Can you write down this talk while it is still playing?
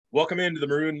Welcome into the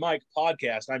Maroon Mike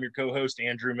podcast. I'm your co-host,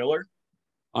 Andrew Miller.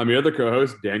 I'm your other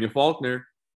co-host, Daniel Faulkner.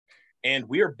 And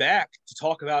we are back to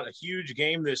talk about a huge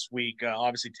game this week.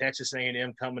 Obviously, Texas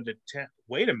A&M coming to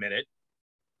wait a minute.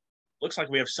 Looks like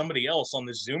we have somebody else on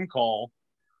this Zoom call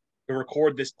to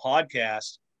record this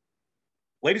podcast.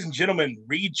 Ladies and gentlemen,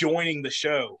 rejoining the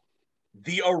show,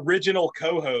 the original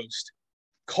co-host,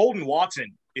 Colton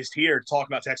Watson, is here to talk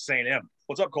about Texas A&M.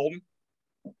 What's up, Colton?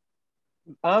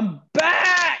 I'm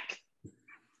back!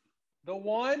 The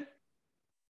one,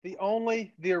 the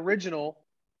only, the original.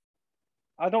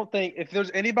 I don't think if there's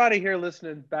anybody here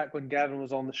listening back when Gavin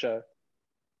was on the show,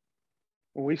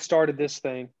 when we started this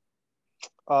thing,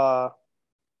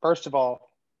 first of all,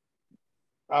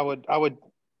 I would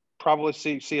probably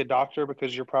see a doctor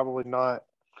because you're probably not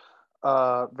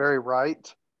very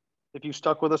right if you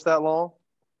stuck with us that long.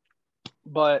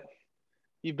 But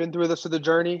you've been through this of the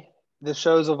journey. The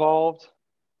show's evolved,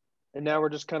 and now we're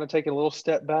just kind of taking a little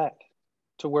step back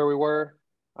to where we were,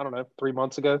 I don't know, 3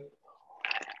 months ago.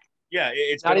 Yeah,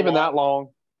 it's not even that long.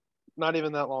 Not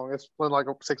even that long. It's been like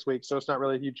 6 weeks, so it's not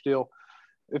really a huge deal.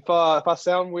 If I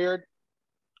sound weird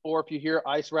or if you hear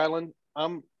ice rattling,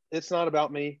 it's not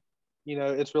about me.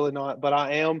 It's really not. But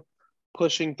I am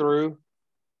pushing through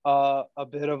a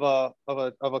bit of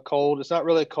a cold. It's not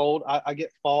really a cold. I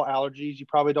get fall allergies. You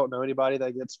probably don't know anybody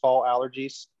that gets fall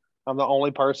allergies. I'm the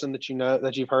only person that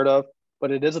you've heard of,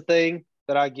 but it is a thing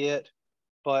that I get.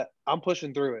 But I'm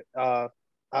pushing through it.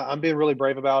 I'm being really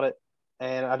brave about it,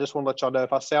 and I just want to let y'all know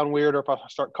if I sound weird or if I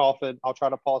start coughing, I'll try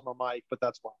to pause my mic. But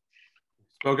that's why.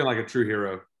 Spoken like a true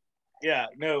hero. Yeah,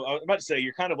 no, I was about to say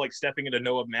you're kind of like stepping into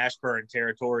Noah Mashburn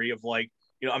territory of like,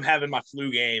 I'm having my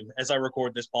flu game as I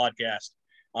record this podcast.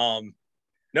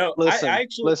 No, listen, I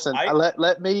actually listen.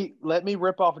 Let me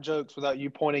rip off jokes without you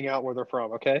pointing out where they're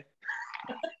from. Okay.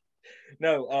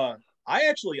 No, I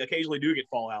actually occasionally do get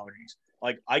fall allergies.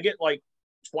 Like I get like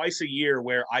twice a year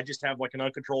where I just have like an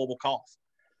uncontrollable cough,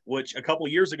 which a couple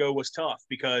of years ago was tough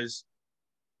because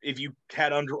if you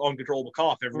had uncontrollable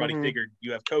cough, everybody figured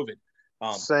you have COVID.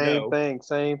 Same thing.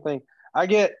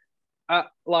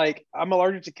 I'm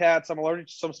allergic to cats. I'm allergic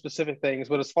to some specific things,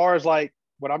 but as far as like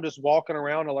when I'm just walking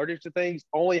around allergic to things,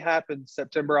 only happens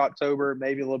September, October,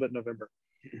 maybe a little bit November.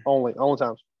 Only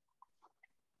times.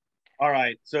 All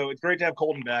right. So it's great to have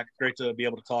Colton back. It's great to be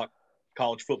able to talk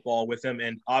college football with him.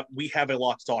 And we have a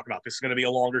lot to talk about. This is going to be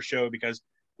a longer show because,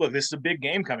 look, this is a big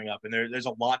game coming up, and there's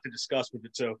a lot to discuss with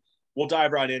it. So we'll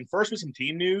dive right in. First with some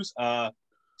team news.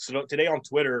 So today on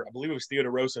Twitter, I believe it was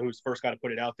Theodorosa who's the first guy to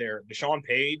put it out there. Deshaun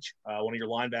Page, one of your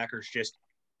linebackers, just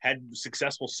had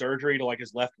successful surgery to like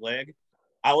his left leg.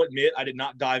 I'll admit I did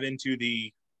not dive into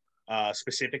the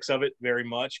specifics of it very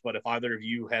much, but if either of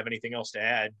you have anything else to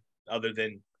add other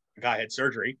than the guy had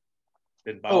surgery,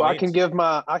 then by all I means. can give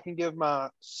my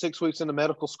 6 weeks into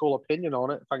medical school opinion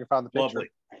on it if I can find the picture.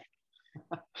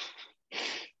 Lovely.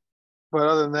 But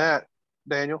other than that,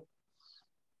 Daniel.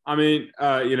 I mean,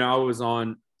 I was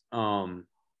on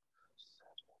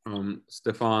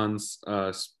Stefan's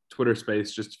Twitter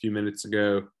space just a few minutes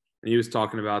ago, and he was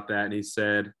talking about that, and he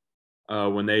said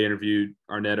when they interviewed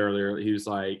Arnett earlier, he was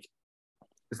like,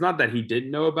 it's not that he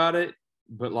didn't know about it,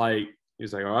 but like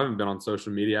he's like, I haven't been on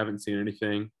social media, I haven't seen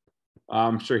anything.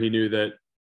 I'm sure he knew that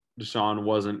Deshaun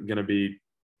wasn't going to be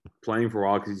playing for a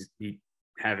while because he's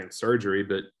having surgery,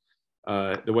 but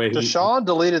the way Deshaun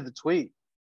deleted the tweet.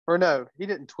 Or no, he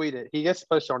didn't tweet it. He gets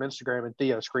posted on Instagram and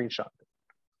Theo screenshot it.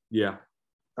 Yeah.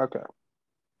 Okay.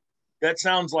 That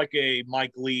sounds like a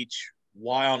Mike Leach.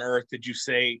 Why on earth did you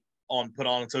put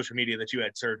on social media that you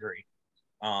had surgery?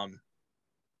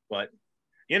 But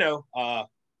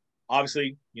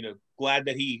obviously, glad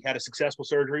that he had a successful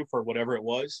surgery for whatever it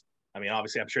was. I mean,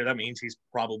 obviously, I'm sure that means he's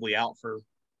probably out for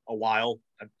a while.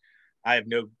 I have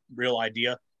no real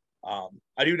idea.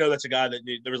 I do know that's a guy that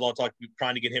there was a lot of talk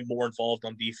trying to get him more involved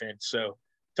on defense. So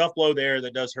tough blow there.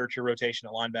 That does hurt your rotation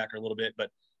at linebacker a little bit,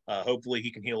 but hopefully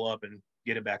he can heal up and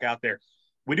get it back out there.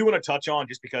 We do want to touch on,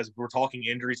 just because we're talking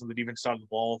injuries on the defense side of the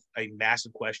ball, a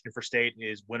massive question for State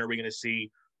is when are we going to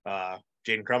see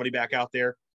Jaden Crumedy back out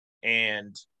there?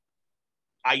 And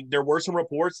there were some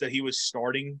reports that he was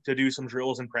starting to do some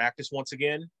drills in practice once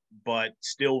again, but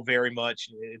still very much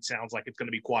it sounds like it's going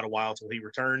to be quite a while till he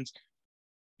returns.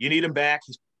 You need him back.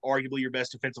 He's arguably your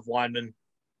best defensive lineman.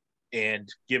 And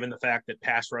given the fact that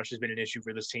pass rush has been an issue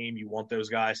for this team, you want those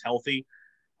guys healthy.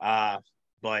 But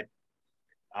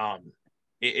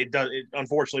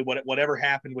unfortunately, whatever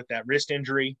happened with that wrist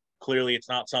injury, clearly it's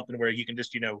not something where you can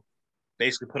just,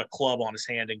 basically put a club on his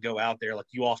hand and go out there like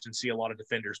you often see a lot of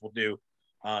defenders will do.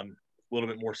 A little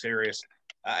bit more serious.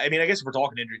 I mean, I guess if we're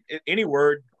talking injury, any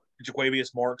word Jaquavius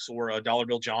Marks or Dollar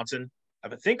Bill Johnson. I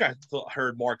think I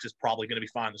heard Marks is probably going to be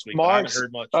fine this week, Marks, but I haven't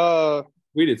heard much.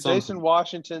 We did something. Jason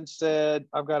Washington said,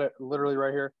 I've got it literally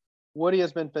right here. Woody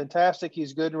has been fantastic.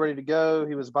 He's good and ready to go.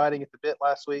 He was biting at the bit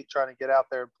last week, trying to get out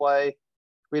there and play.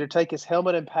 We had to take his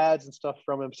helmet and pads and stuff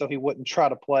from him so he wouldn't try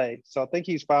to play. So I think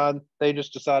he's fine. They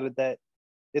just decided that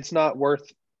it's not worth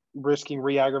risking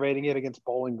re-aggravating it against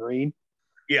Bowling Green.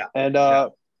 Yeah. And I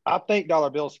think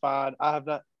Dollar Bill's fine.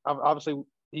 Obviously,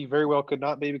 he very well could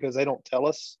not be because they don't tell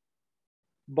us.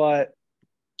 But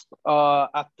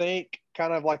I think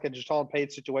kind of like a Jashawn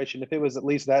Page situation, if it was at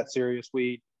least that serious,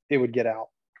 it would get out.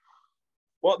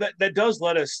 Well, that does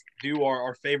let us do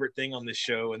our favorite thing on this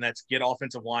show, and that's get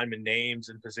offensive lineman names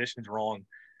and positions wrong.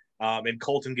 And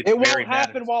Colton gets very mad. It won't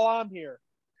happen while I'm here.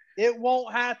 It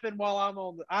won't happen while I'm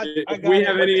on. If we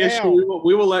have any issue,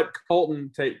 we will let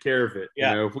Colton take care of it.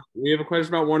 Yeah. You know, if we have a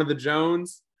question about one of the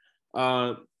Jones,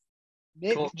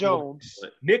 Nick Jones.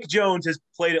 Nick Jones has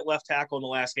played at left tackle in the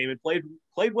last game and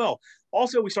played well.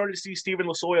 Also, we started to see Steven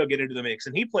Lasoya get into the mix,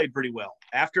 and he played pretty well.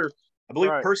 After, I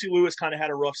believe, Percy Lewis kind of had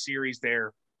a rough series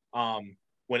there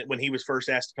when he was first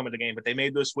asked to come into the game, but they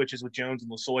made those switches with Jones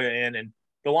and Lasoya in, and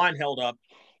the line held up.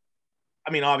 I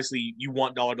mean, obviously, you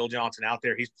want Dollar Bill Johnson out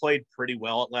there. He's played pretty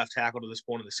well at left tackle to this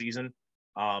point of the season.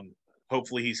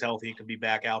 Hopefully he's healthy and can be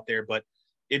back out there, but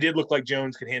it did look like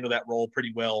Jones could handle that role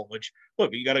pretty well, which,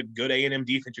 look, you got a good A&M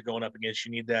defense you're going up against.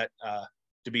 You need that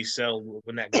to be settled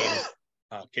when that game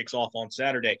kicks off on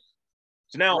Saturday.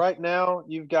 So now – right now,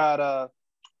 you've got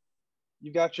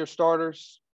your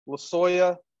starters.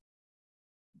 Lasoya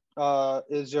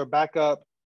is your backup.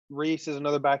 Reese is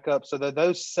another backup. So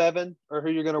those 7 are who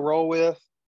you're going to roll with.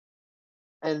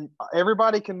 And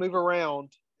everybody can move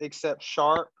around except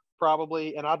Sharp,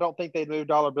 probably. And I don't think they'd move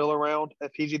Dollar Bill around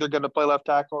if he's either going to play left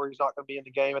tackle or he's not going to be in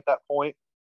the game at that point.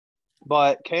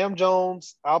 But Cam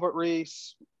Jones, Albert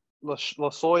Reese,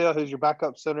 Lasoya, who's your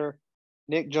backup center,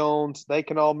 Nick Jones, they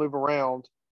can all move around.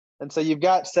 And so you've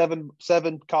got seven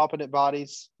competent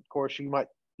bodies. Of course, there might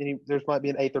be an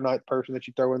 8th or 9th person that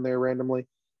you throw in there randomly.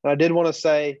 And I did want to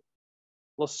say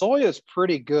Lasoya is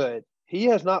pretty good. He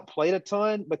has not played a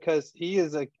ton because he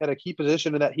is at a key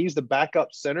position in that he's the backup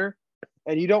center,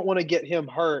 and you don't want to get him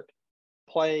hurt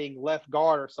playing left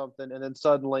guard or something, and then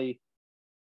suddenly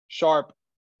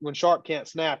when Sharp can't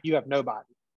snap, you have nobody.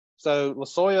 So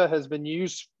Lasoya has been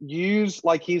used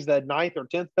like he's the 9th or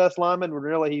 10th best lineman, when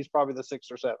really he's probably the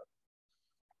 6th or 7th.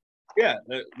 Yeah,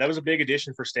 that was a big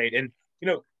addition for State. And,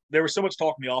 there was so much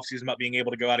talk in the offseason about being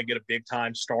able to go out and get a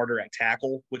big-time starter at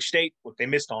tackle, which State, they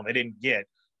missed on. They didn't get.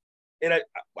 And I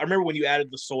remember when you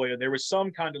added Lasoya, there was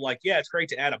some kind of it's great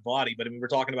to add a body, but I mean, we're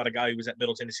talking about a guy who was at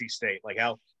Middle Tennessee State.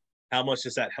 How much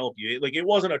does that help you? It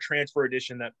wasn't a transfer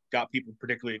addition that got people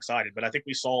particularly excited, but I think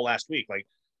we saw last week,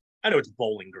 I know it's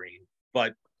Bowling Green,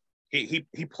 but he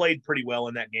played pretty well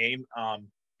in that game,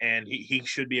 and he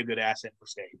should be a good asset for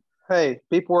State. Hey,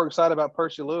 people were excited about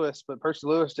Percy Lewis, but Percy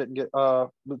Lewis didn't get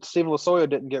but Steven Lasoya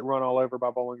didn't get run all over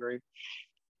by Bowling Green.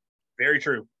 Very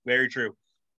true. Very true.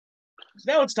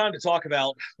 So now it's time to talk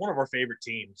about one of our favorite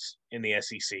teams in the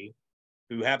SEC,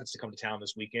 who happens to come to town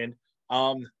this weekend.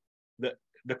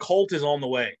 The Colt is on the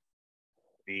way.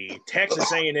 The Texas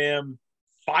A&M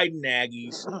Fighting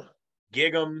Aggies,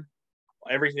 gig 'em,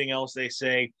 everything else they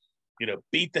say,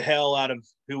 beat the hell out of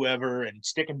whoever and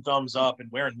sticking thumbs up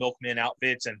and wearing milkman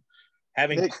outfits and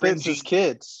having cringy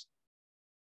kids.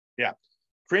 Yeah.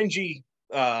 Cringy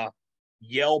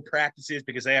yell practices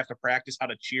because they have to practice how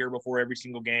to cheer before every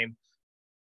single game.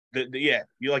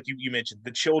 You mentioned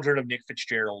the children of Nick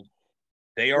Fitzgerald.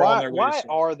 They are on their way. Why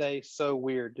are they so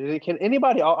weird? Can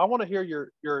anybody? I want to hear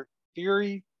your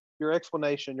theory, your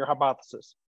explanation, your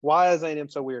hypothesis. Why is A&M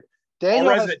so weird?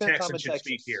 Daniel has spent time in Texas.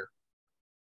 Speak here.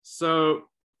 So,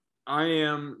 I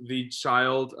am the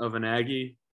child of an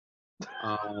Aggie.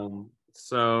 I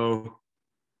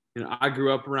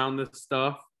grew up around this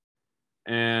stuff,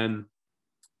 and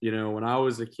when I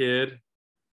was a kid,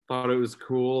 thought it was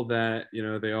cool that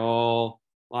they all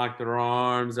locked their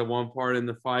arms at one part in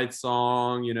the fight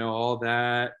song, all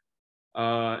that.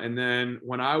 And then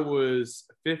when I was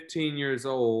 15 years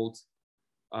old,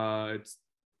 it's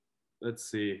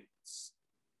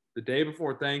the day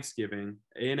before Thanksgiving.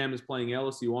 A&M is playing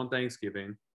LSU on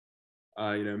Thanksgiving.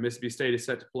 Mississippi State is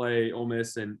set to play Ole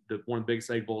Miss in one of the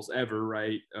biggest Egg Bowls ever,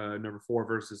 right? Number 4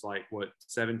 versus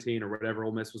 17 or whatever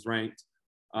Ole Miss was ranked.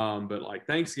 But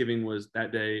Thanksgiving was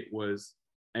that day was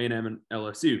A&M and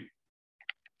LSU.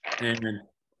 And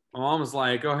my mom was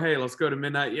like, "Oh, hey, let's go to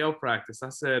midnight yell practice." I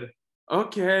said,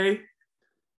 "Okay."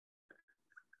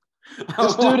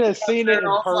 This dude has seen it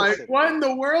in person. What in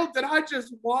the world did I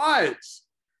just watch?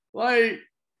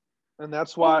 And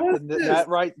that's why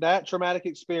that traumatic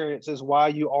experience is why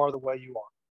you are the way you are.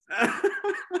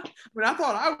 I mean, I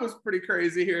thought I was pretty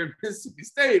crazy here in Mississippi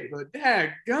State, but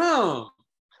daggum.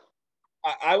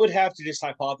 I would have to just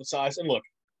hypothesize. And look,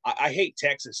 I hate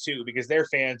Texas too because their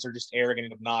fans are just arrogant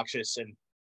and obnoxious and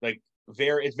like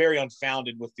it's very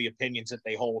unfounded with the opinions that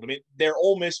they hold. I mean, they're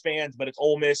Ole Miss fans, but it's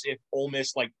Ole Miss if Ole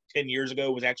Miss like 10 years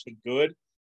ago was actually good,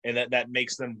 and that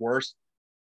makes them worse.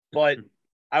 But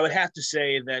I would have to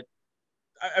say that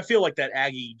I feel like that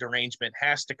Aggie derangement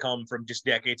has to come from just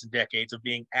decades and decades of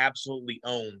being absolutely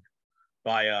owned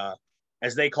by,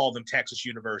 as they call them, Texas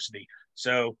University.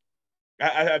 So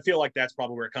I feel like that's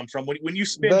probably where it comes from. When you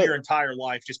spend your entire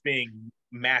life just being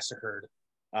massacred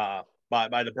by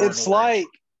the Burn.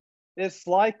 It's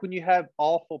like when you have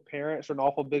awful parents or an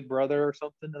awful big brother or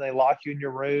something, and they lock you in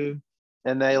your room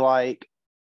and they like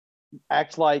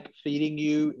act like feeding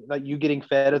you, like you getting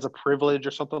fed as a privilege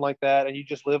or something like that, and you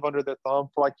just live under their thumb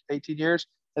for like 18 years,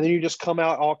 and then you just come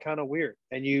out all kind of weird,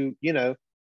 and you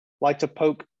like to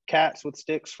poke cats with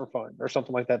sticks for fun or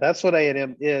something like that. That's what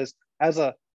A&M is as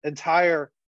a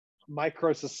entire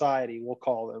micro society, we'll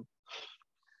call them.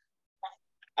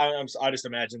 I just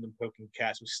imagine them poking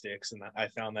cats with sticks, and I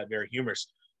found that very humorous.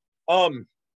 I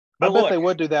bet they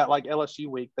would do that like LSU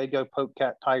week. They'd go poke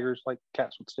tigers like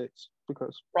cats with sticks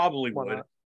because probably would.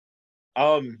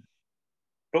 But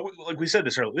like we said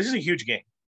this earlier, this is a huge game.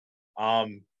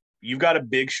 You've got a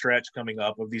big stretch coming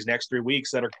up of these next 3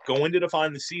 weeks that are going to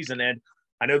define the season, and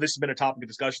I know this has been a topic of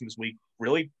discussion this week.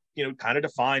 Really, kind of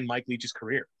define Mike Leach's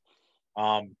career.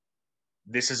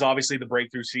 This is obviously the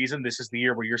breakthrough season. This is the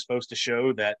year where you're supposed to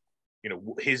show that,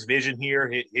 his vision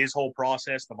here, his whole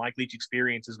process, the Mike Leach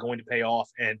experience is going to pay off.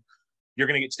 And you're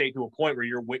going to get state to a point where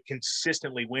you're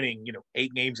consistently winning,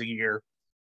 8 games a year,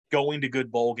 going to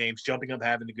good bowl games, jumping up,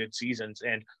 having the good seasons,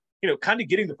 and, kind of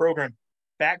getting the program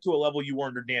back to a level you were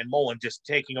under Dan Mullen, just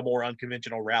taking a more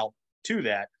unconventional route to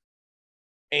that.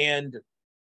 And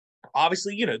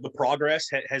obviously, the progress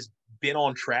has been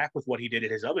on track with what he did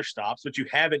at his other stops, but you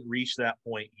haven't reached that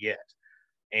point yet.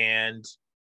 And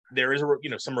there is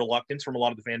some reluctance from a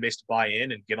lot of the fan base to buy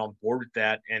in and get on board with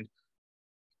that. And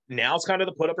now it's kind of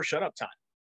the put up or shut up time.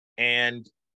 And,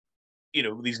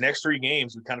 these next 3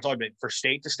 games, we kind of talked about for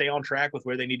state to stay on track with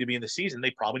where they need to be in the season,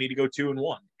 they probably need to go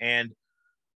 2-1. And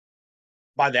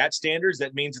by that standards,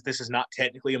 that means that this is not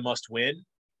technically a must win.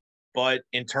 But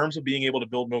in terms of being able to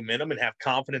build momentum and have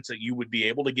confidence that you would be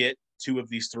able to get 2 of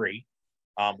these 3,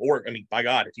 by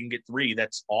God, if you can get 3,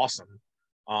 that's awesome.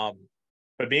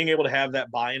 But being able to have that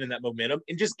buy-in and that momentum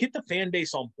and just get the fan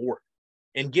base on board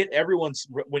and get everyone's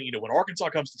when Arkansas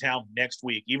comes to town next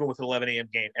week, even with an 11 a.m.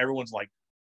 game, everyone's like,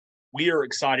 we are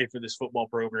excited for this football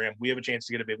program. We have a chance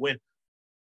to get a big win.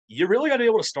 You really got to be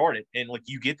able to start it. And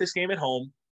you get this game at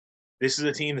home. This is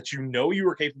a team that you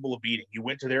were capable of beating. You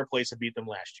went to their place and beat them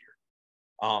last year.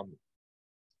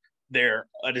 They're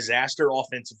a disaster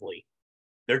offensively.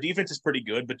 Their defense is pretty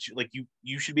good, but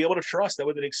you should be able to trust that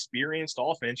with an experienced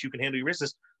offense, you can handle your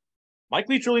business. Mike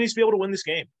Leach really needs to be able to win this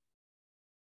game.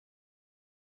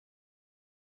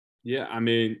 Yeah, I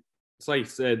mean, it's like you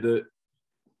said, the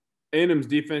A&M's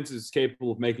defense is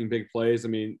capable of making big plays. I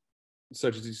mean,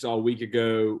 such as you saw a week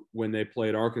ago when they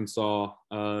played Arkansas,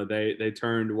 they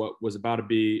turned what was about to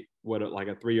be a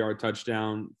 3-yard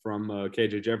touchdown from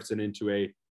KJ Jefferson into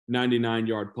a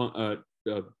 99-yard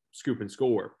scoop and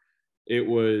score. It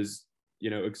was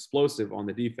explosive on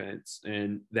the defense,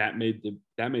 and that made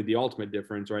the ultimate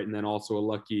difference, right? And then also a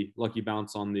lucky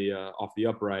bounce on the off the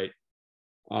upright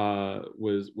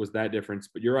was that difference.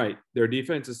 But you're right, their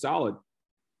defense is solid.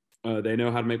 They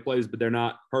know how to make plays, but they're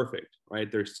not perfect,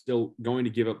 right? They're still going to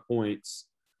give up points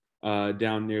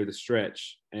down near the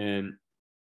stretch. And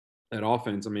that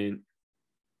offense, I mean,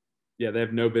 yeah, they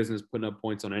have no business putting up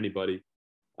points on anybody.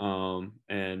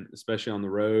 And especially on the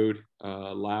road,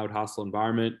 loud, hostile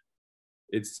environment,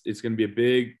 it's going to be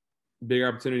a big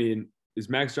opportunity. And is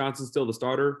Max Johnson still the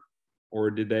starter, or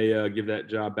did they give that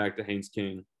job back to Haynes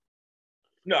King?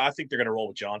 No, I think they're going to roll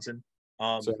with Johnson.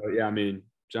 So, yeah, I mean,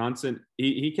 Johnson,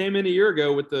 he came in a year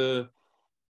ago with the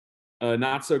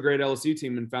not so great LSU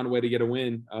team and found a way to get a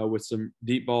win with some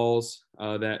deep balls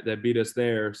that beat us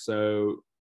there. So,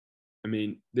 I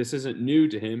mean, this isn't new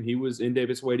to him. He was in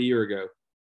Davis Wade a year ago.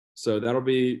 So that'll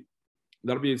be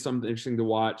something interesting to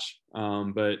watch.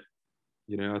 But,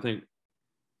 I think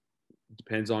it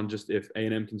depends on just if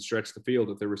A&M can stretch the field,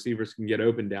 if the receivers can get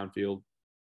open downfield.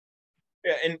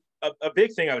 Yeah, and a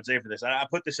big thing I would say for this, I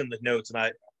put this in the notes and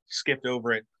I skipped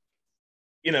over it.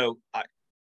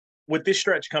 With this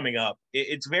stretch coming up,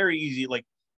 it's very easy.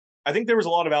 I think there was a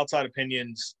lot of outside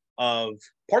opinions of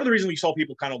part of the reason we saw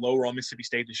people kind of lower on Mississippi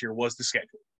State this year was the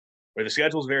schedule, where the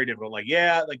schedule is very difficult. Like,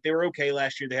 yeah, like they were okay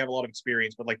last year. They have a lot of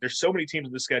experience, but like there's so many teams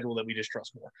in the schedule that we just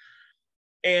trust more.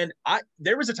 And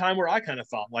there was a time where I kind of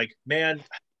thought, like, man,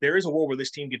 there is a world where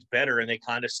this team gets better and they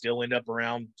kind of still end up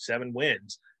around 7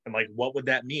 wins. And like, what would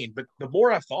that mean? But the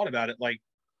more I've thought about it, like,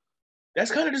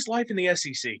 that's kind of just life in the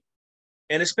SEC.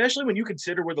 And especially when you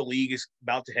consider where the league is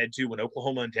about to head to when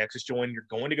Oklahoma and Texas join, you're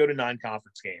going to go to 9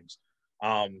 conference games.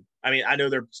 I mean, I know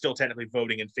they're still technically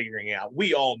voting and figuring it out.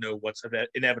 We all know what's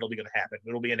inevitably going to happen.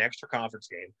 It'll be an extra conference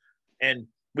game. And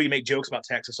we can make jokes about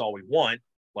Texas all we want.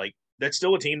 Like, that's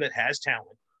still a team that has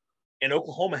talent. And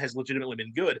Oklahoma has legitimately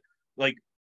been good. Like,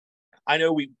 I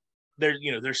know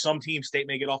there's some teams State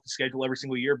may get off the schedule every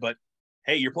single year, but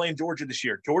hey, you're playing Georgia this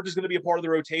year. Georgia's going to be a part of the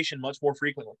rotation much more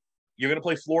frequently. You're going to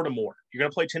play Florida more. You're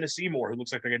going to play Tennessee more, who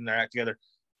looks like they're getting their act together.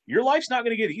 Your life's not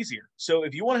going to get easier. So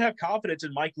if you want to have confidence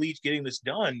in Mike Leach getting this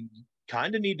done, you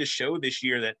kind of need to show this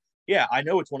year that, yeah, I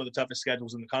know it's one of the toughest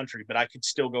schedules in the country, but I could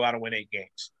still go out and win 8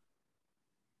 games.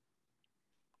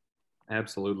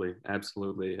 Absolutely.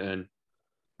 Absolutely. And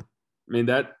I mean,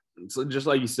 that, just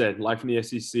like you said, life in the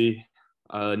SEC,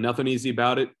 nothing easy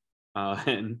about it.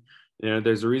 And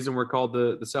there's a reason we're called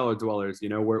the cellar dwellers.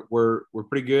 We're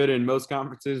pretty good in most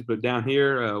conferences, but down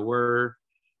here,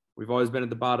 we've always been at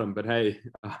the bottom. But hey,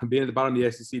 being at the bottom of the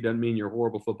SEC doesn't mean you're a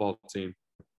horrible football team.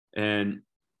 And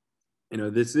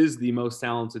this is the most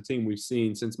talented team we've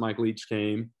seen since Mike Leach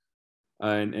came,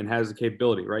 and has the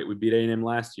capability. Right, we beat A&M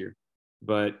last year,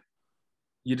 but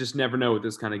you just never know with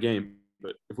this kind of game.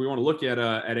 But if we want to look at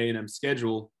A&M's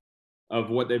schedule of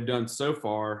what they've done so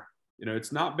far,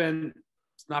 it's not been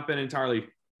entirely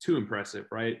too impressive,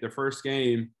 right? Their first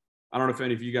game, I don't know if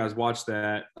any of you guys watched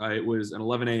that. It was an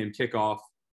 11 a.m. kickoff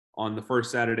on the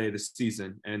first Saturday of the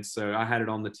season. And so I had it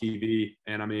on the TV.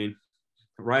 And I mean,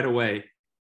 right away,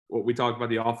 what we talked about,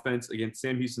 the offense against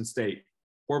Sam Houston State,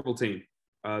 horrible team.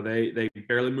 They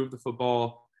barely moved the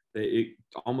football. It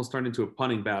almost turned into a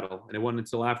punting battle. And it wasn't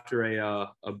until after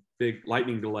a big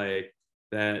lightning delay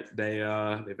that they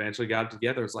eventually got it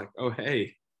together. It's like, oh,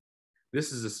 hey,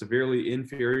 this is a severely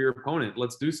inferior opponent.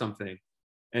 Let's do something.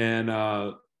 And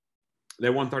they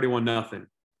won 31-0.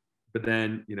 But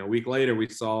then, a week later, we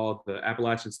saw the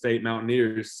Appalachian State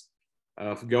Mountaineers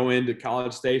go into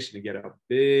College Station and get a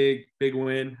big, big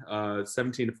win,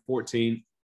 17-14.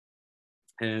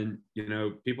 And,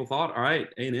 people thought, all right,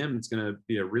 A&M is going to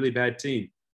be a really bad team.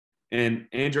 And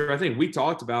Andrew, I think we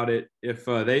talked about it. If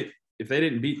they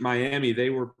didn't beat Miami, they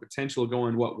were potential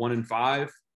going, 1-5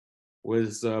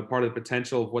 was part of the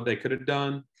potential of what they could have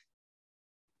done.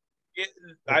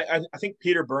 I think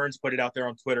Peter Burns put it out there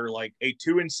on Twitter, like a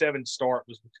 2-7 start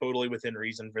was totally within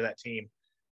reason for that team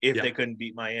if they couldn't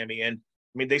beat Miami. And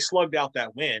I mean, they slugged out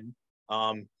that win,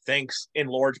 thanks in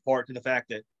large part to the fact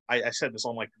that I said this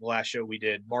on like the last show we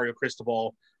did. Mario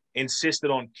Cristobal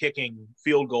insisted on kicking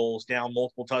field goals down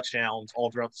multiple touchdowns all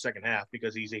throughout the second half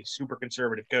because he's a super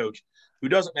conservative coach who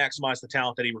doesn't maximize the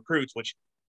talent that he recruits, which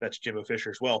that's Jimbo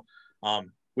Fisher as well,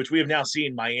 which we have now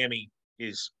seen Miami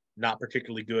is not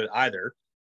particularly good either.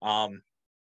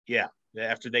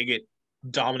 After they get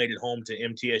dominated home to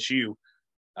MTSU.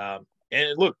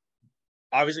 And look,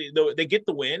 obviously they get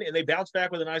the win and they bounce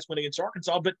back with a nice win against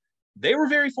Arkansas, but they were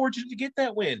very fortunate to get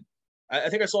that win. I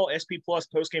think I saw SP Plus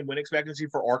post-game win expectancy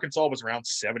for Arkansas was around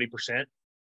 70%.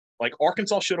 Like,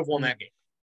 Arkansas should have won that game.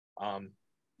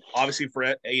 Obviously, for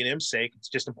A&M's sake, it's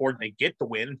just important they get the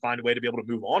win and find a way to be able to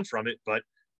move on from it. But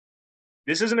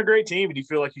this isn't a great team, and you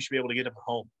feel like you should be able to get them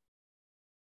home.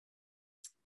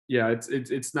 Yeah,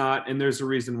 it's not, and there's a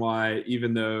reason why,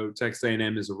 even though Texas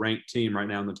A&M is a ranked team right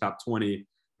now in the top 20,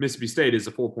 Mississippi State is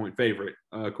a 4-point favorite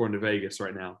according to Vegas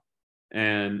right now.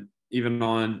 And even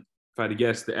on, if I had to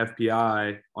guess, the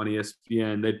FPI on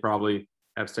ESPN, they'd probably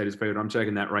have State as favorite. I'm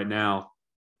checking that right now.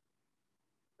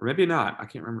 Or maybe not. I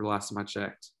can't remember the last time I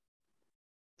checked.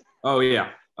 Oh, yeah.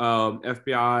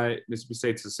 FPI, Mississippi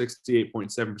State's a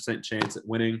 68.7% chance at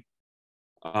winning.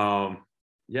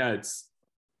 It's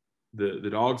the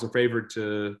Dogs are favored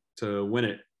to win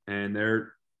it, and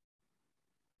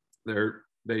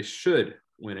they should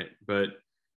win it. But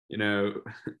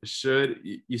you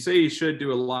say you should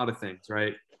do a lot of things,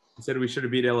 right? You said we should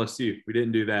have beat LSU. We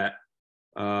didn't do that.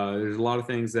 There's a lot of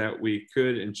things that we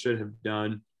could and should have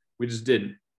done. We just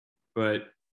didn't. But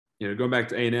going back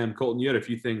to A&M, Colton, you had a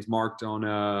few things marked on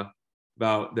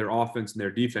about their offense and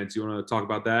their defense. You want to talk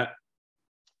about that?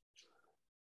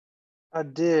 I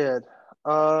did.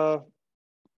 Kind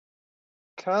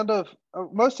of.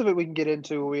 Most of it we can get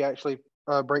into when we actually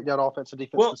break down offense and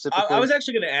defense specifically. I was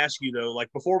actually going to ask you, though,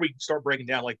 like, before we start breaking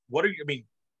down, like, what are you – I mean,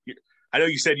 I know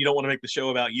you said you don't want to make the show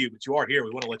about you, but you are here.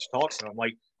 We want to let you talk. So I'm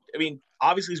like, I mean,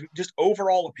 obviously, just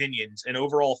overall opinions and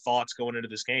overall thoughts going into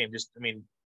this game. Just, I mean,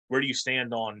 where do you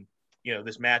stand on,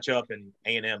 this matchup and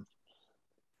A&M?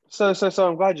 So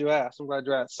I'm glad you asked.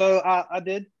 So I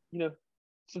did,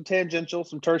 some tangential,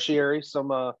 some tertiary,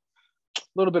 some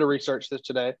little bit of research this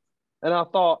today, and I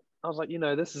was like,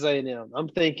 this is A&M. I'm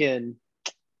thinking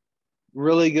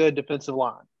really good defensive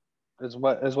line is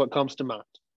what comes to mind,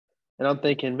 and I'm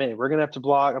thinking, man, we're gonna have to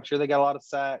block. I'm sure they got a lot of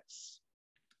sacks,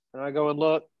 and I go and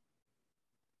look.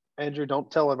 Andrew, don't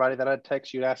tell everybody that I'd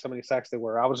text you to ask how many sacks they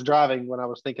were. I was driving when I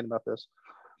was thinking about this.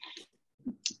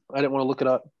 I didn't want to look it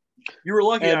up. You were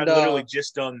lucky. I'd literally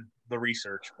just done the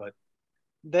research, but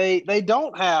they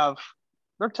don't have.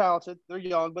 They're talented. They're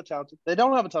young but talented. They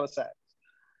don't have a ton of sacks.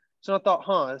 So I thought,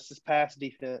 this is pass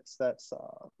defense that's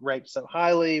ranked so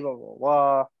highly, blah blah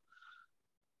blah.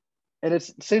 And it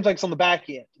seems like it's on the back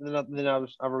end. And then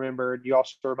I remembered you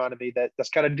also reminded me that that's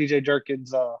kind of DJ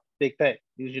Jerkins' big thing.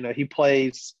 He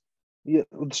plays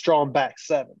with strong back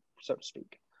seven, so to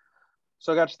speak.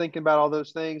 So I got to thinking about all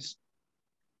those things.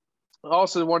 I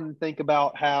also wanted to think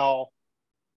about how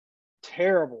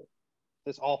terrible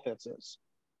this offense is.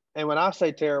 And when I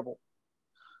say terrible,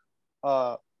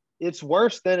 it's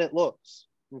worse than it looks,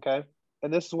 okay?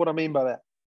 And this is what I mean by that.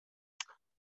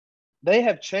 They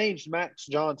have changed Max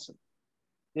Johnson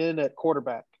in at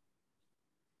quarterback.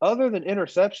 Other than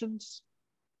interceptions,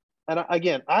 and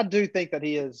again, I do think that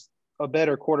he is a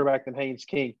better quarterback than Haynes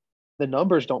King. The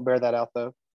numbers don't bear that out,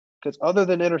 though, because other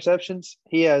than interceptions,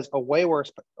 he has a way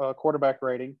worse quarterback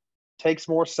rating, takes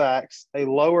more sacks, a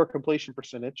lower completion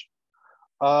percentage,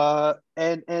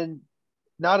 and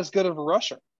not as good of a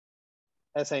rusher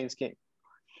as Haynes King.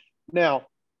 Now,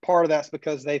 part of that's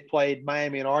because they played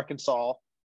Miami and Arkansas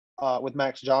with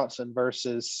Max Johnson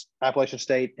versus Appalachian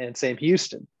State and Sam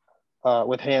Houston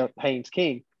with Haynes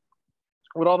King.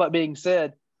 With all that being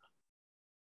said,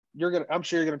 I'm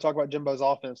sure you're going to talk about Jimbo's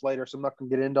offense later, so I'm not going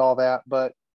to get into all that.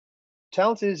 But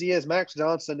talented as he is, Max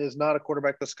Johnson is not a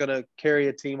quarterback that's going to carry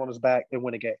a team on his back and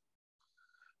win a game.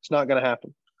 It's not going to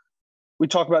happen. We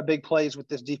talk about big plays with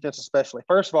this defense especially.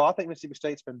 First of all, I think Mississippi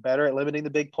State's been better at limiting the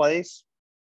big plays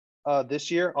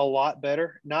this year, a lot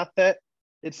better. Not that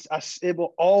it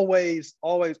will always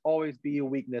be a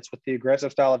weakness with the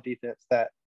aggressive style of defense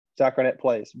that Zach Arnett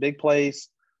plays. Big plays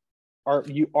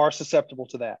you are susceptible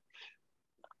to that.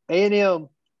 A&M,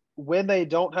 when they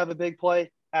don't have a big play,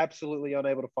 absolutely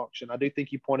unable to function. I do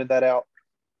think you pointed that out,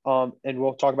 and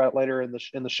we'll talk about it later in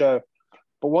the show.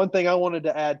 But one thing I wanted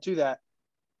to add to that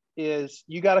is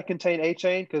you got to contain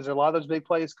A-Chain because a lot of those big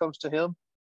plays comes to him.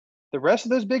 The rest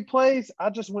of those big plays, I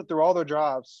just went through all their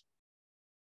drives.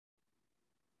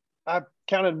 I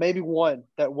counted maybe one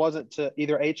that wasn't to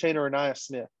either A-Chain or Aniyah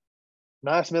Smith.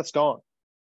 Aniyah Smith's gone.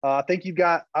 I think you've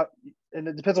got, and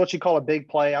it depends on what you call a big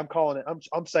play.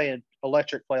 I'm saying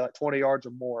electric play, like 20 yards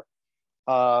or more.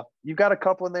 You've got a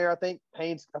couple in there. I think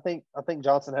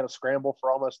Johnson had a scramble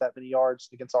for almost that many yards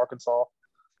against Arkansas,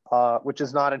 which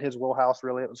is not in his wheelhouse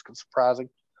really. It was surprising,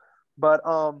 but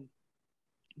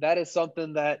that is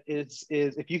something that is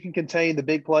if you can contain the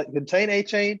big play, contain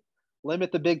A-Chain,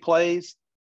 limit the big plays.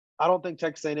 I don't think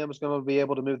Texas A&M is going to be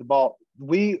able to move the ball.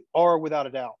 We are without a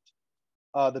doubt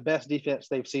the best defense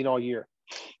they've seen all year.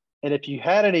 And if you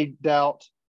had any doubt,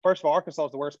 first of all, Arkansas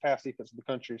is the worst pass defense in the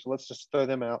country, so let's just throw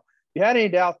them out. If you had any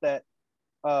doubt that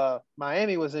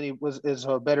Miami is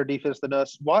a better defense than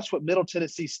us, watch what Middle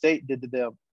Tennessee State did to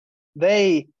them.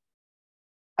 They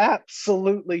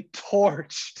absolutely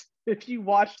torched. If you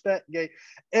watch that game,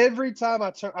 every time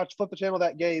I flip the channel of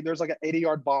that game, there's like an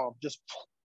 80-yard bomb. Just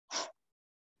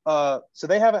so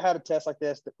they haven't had a test like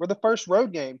this. We're the first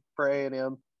road game for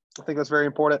A&M. I think that's very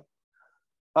important.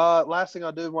 Last thing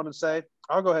I do want to say,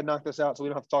 I'll go ahead and knock this out so we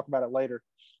don't have to talk about it later,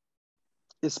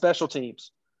 is special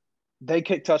teams. They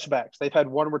kick touchbacks. They've had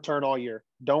one return all year.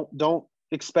 Don't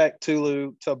expect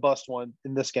Tulu to bust one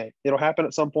in this game. It'll happen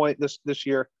at some point this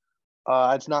year.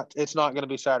 It's not going to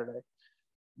be Saturday.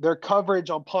 Their coverage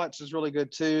on punts is really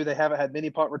good too. They haven't had many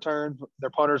punt returns. Their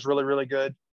punter's really, really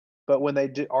good. But when they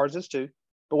do, ours is too.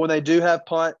 But when they do have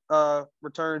punt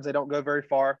returns, they don't go very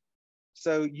far.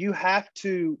 So you have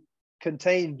to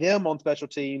contain them on special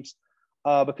teams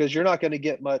because you're not going to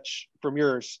get much from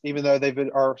yours, even though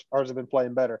ours have been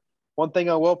playing better. One thing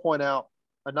I will point out,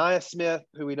 Aniyah Smith,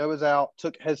 who we know is out,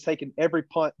 has taken every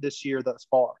punt this year thus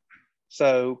far.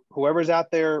 So whoever's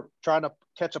out there trying to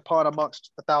catch a punt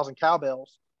amongst 1,000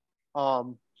 cowbells,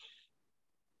 1,000.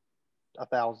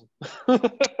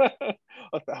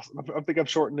 1,000. I think I'm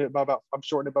shortening it by about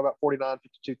 49,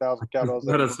 52,000 cowbells.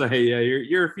 Let us say, yeah,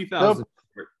 you're a few thousand.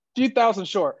 A few thousand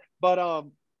short, but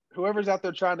whoever's out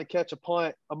there trying to catch a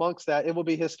punt amongst that, it will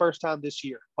be his first time this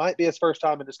year. Might be his first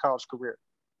time in his college career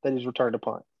that he's returned a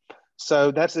punt.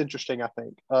 So that's interesting, I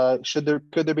think.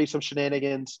 Could there be some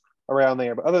shenanigans around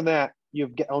there? But other than that,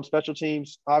 you've got on special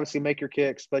teams, obviously make your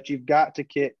kicks, but you've got to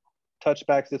kick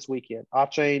touchbacks this weekend.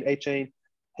 Off chain, A chain.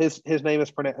 His name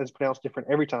is pronounced different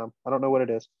every time. I don't know what it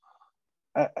is.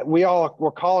 We all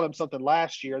were calling him something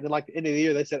last year. And then, like, the end of the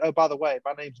year, they said, oh, by the way,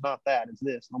 my name's not that. It's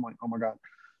this. And I'm like, oh, my God.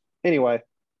 Anyway,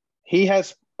 he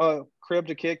has a crib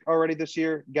to kick already this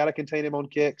year. Got to contain him on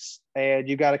kicks, and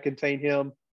you got to contain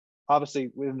him, obviously,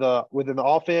 within the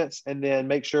offense, and then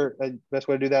make sure the best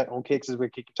way to do that on kicks is we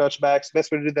kick touchbacks.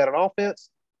 Best way to do that on offense,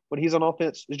 when he's on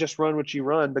offense, is just run what you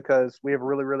run because we have a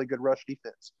really, really good rush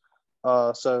defense.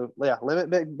 So, yeah,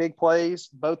 limit big plays,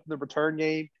 both in the return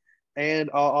game and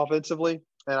offensively,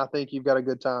 and I think you've got a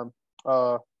good time,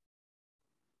 a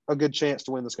good chance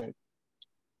to win this game.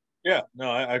 Yeah, no,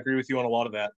 I agree with you on a lot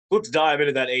of that. Let's dive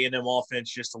into that A&M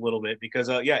offense just a little bit because,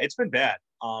 yeah, it's been bad.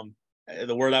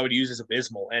 The word I would use is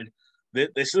abysmal. And this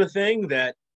is the thing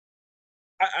that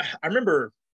I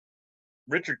remember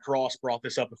Richard Cross brought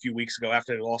this up a few weeks ago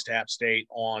after they lost to App State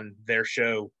on their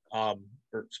show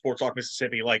for Sports Talk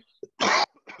Mississippi. Like,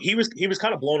 he was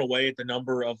kind of blown away at the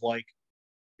number of, like,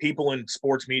 people in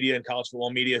sports media and college football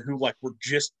media who, like, were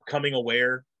just becoming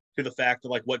aware to the fact that,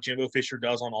 like, what Jimbo Fisher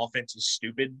does on offense is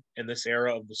stupid in this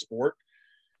era of the sport.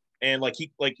 And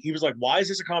he was like, why is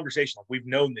this a conversation? Like, we've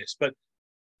known this, but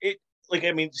it, like,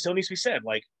 I mean, still needs to be said,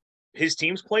 like, his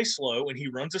teams play slow and he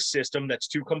runs a system that's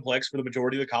too complex for the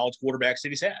majority of the college quarterbacks that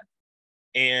he's had.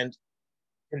 And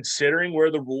considering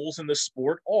where the rules in the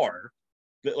sport are,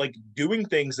 that, like, doing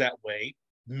things that way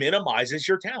minimizes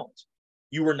your talent.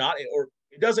 You are not, or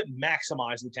it doesn't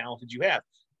maximize the talent that you have.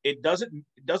 It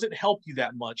doesn't help you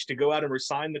that much to go out and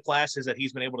resign the classes that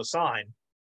he's been able to sign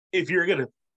if you're going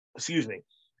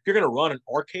to run an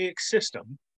archaic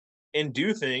system and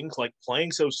do things like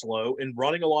playing so slow and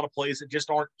running a lot of plays that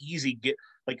just aren't easy.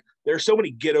 There are so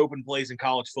many get open plays in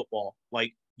college football.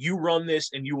 Like, you run this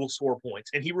and you will score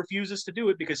points. And he refuses to do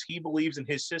it because he believes in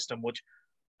his system, which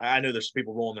I know there's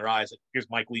people rolling their eyes because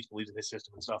Mike Leach believes in his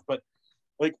system and stuff. But,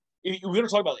 like, we're going to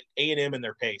talk about, like, A&M and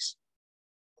their pace.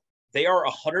 They are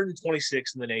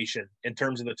 126th in the nation in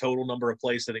terms of the total number of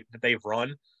plays that they've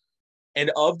run.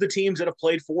 And of the teams that have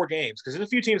played 4 games, because there's a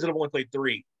few teams that have only played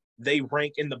 3, they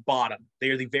rank in the bottom. They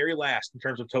are the very last in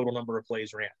terms of total number of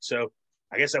plays ran. So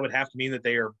I guess that would have to mean that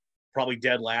they are probably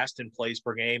dead last in plays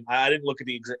per game. I didn't look at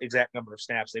the exact number of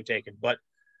snaps they've taken, but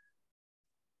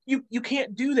you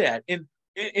can't do that. In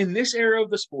this era of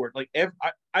the sport, like,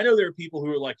 I know there are people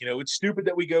who are like, it's stupid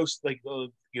that we go, like,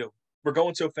 we're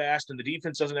going so fast and the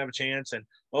defense doesn't have a chance and,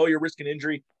 oh, you're risking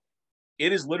injury.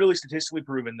 It is literally statistically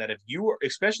proven that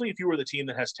especially if you are the team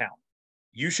that has talent,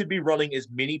 you should be running as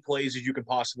many plays as you can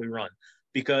possibly run,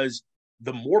 because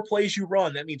the more plays you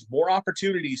run, that means more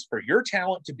opportunities for your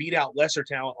talent to beat out lesser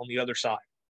talent on the other side.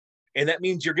 And that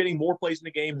means you're getting more plays in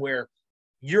the game where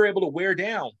you're able to wear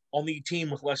down on the team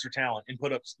with lesser talent and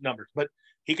put up numbers. But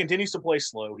he continues to play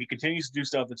slow. He continues to do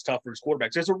stuff that's tough for his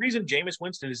quarterbacks. There's a reason Jameis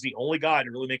Winston is the only guy to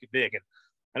really make it big. And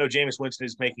I know Jameis Winston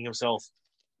is making himself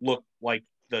look like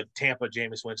the Tampa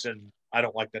Jameis Winston. I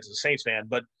don't like that as a Saints fan,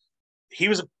 but he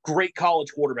was a great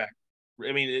college quarterback.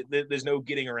 I mean, there's no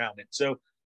getting around it. So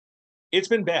it's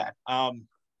been bad.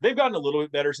 They've gotten a little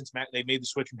bit better since they made the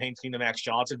switch from Haynes King to Max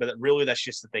Johnson, but really that's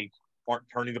just that they aren't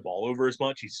turning the ball over as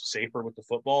much. He's safer with the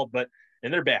football,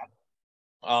 and they're bad.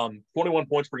 21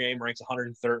 points per game, ranks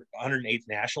 108th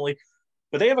nationally,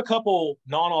 but they have a couple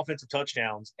non-offensive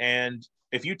touchdowns, and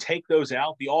if you take those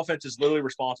out, the offense is literally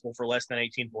responsible for less than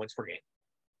 18 points per game.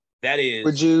 That is.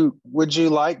 Would you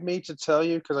like me to tell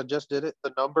you, because I just did it,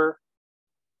 the number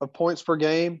of points per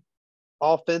game,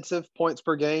 offensive points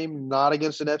per game, not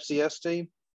against an FCS team?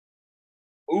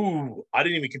 Ooh, I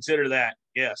didn't even consider that.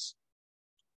 Yes.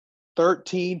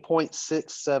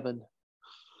 13.67.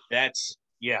 That's,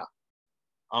 yeah.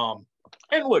 And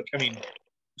look, I mean,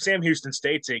 Sam Houston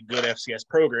State's a good FCS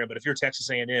program, but if you're Texas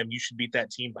A&M, you should beat that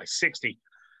team by 60.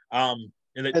 And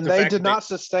they did not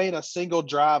sustain a single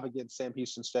drive against Sam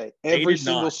Houston State. Every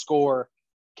single score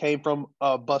came from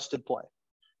a busted play.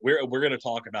 We're going to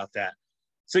talk about that.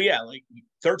 So, yeah, like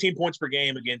 13 points per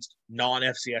game against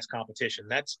non-FCS competition.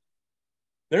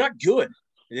 They're not good.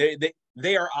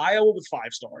 They are Iowa with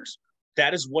 5 stars.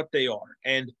 That is what they are.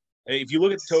 And if you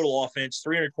look at the total offense,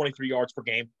 323 yards per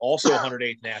game, also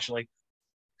 108th nationally.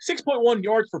 6.1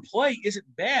 yards per play isn't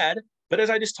bad, but as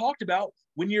I just talked about,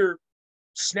 when you're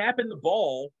snapping the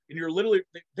ball and you're literally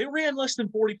 – they ran less than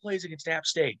 40 plays against App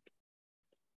State.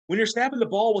 when you're snapping the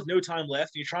ball with no time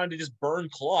left, you're trying to just burn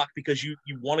clock because you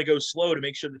want to go slow to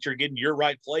make sure that you're getting your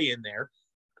right play in there.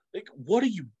 Like, what are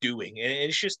you doing? And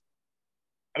it's just,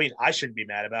 I mean, I shouldn't be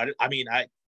mad about it. I mean,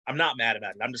 I'm not mad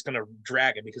about it. I'm just going to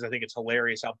drag it because I think it's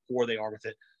hilarious how poor they are with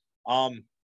it.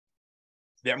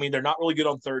 They're not really good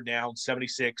on third down,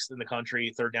 76th in the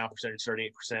country, third down percentage,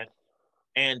 38%.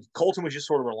 And Colton was just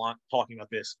sort of talking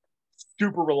about this,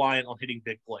 super reliant on hitting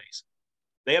big plays.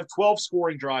 They have 12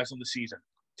 scoring drives on the season.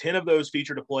 10 of those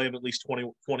featured a play of at least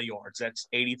 20 yards. That's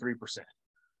 83%.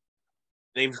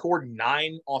 They've scored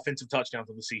 9 offensive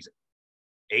touchdowns on the season.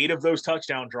 8 of those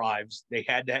touchdown drives, they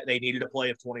needed a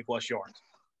play of 20-plus yards.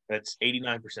 That's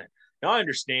 89%. Now, I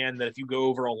understand that if you go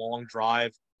over a long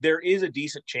drive, there is a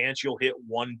decent chance you'll hit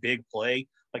one big play.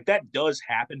 Like, that does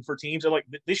happen for teams. And like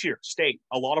this year, State,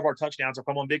 a lot of our touchdowns have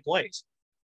come on big plays.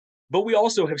 But we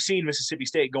also have seen Mississippi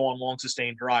State go on long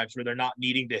sustained drives where they're not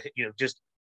needing to,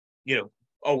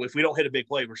 if we don't hit a big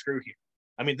play, we're screwed here.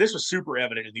 I mean, this was super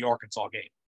evident in the Arkansas game.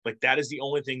 Like, that is the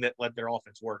only thing that let their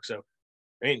offense work. So,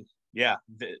 I mean, yeah,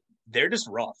 they're just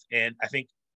rough. And I think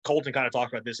Colton kind of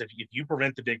talked about this. If you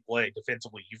prevent the big play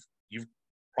defensively, you've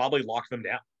probably locked them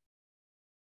down.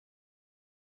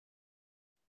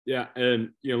 Yeah, and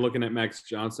looking at Max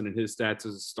Johnson and his stats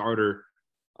as a starter,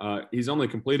 he's only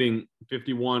completing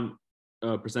 51%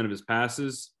 of his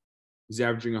passes. He's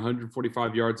averaging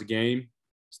 145 yards a game.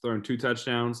 He's throwing 2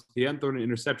 touchdowns. He hasn't thrown an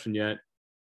interception yet,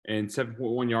 and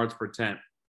 7.1 yards per attempt.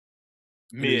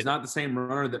 He's not the same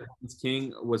runner that Haynes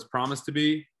King was promised to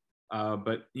be,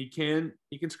 but he can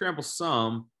scramble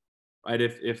some, right?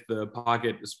 If the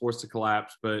pocket is forced to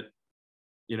collapse. But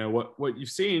what you've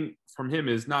seen from him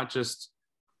is not just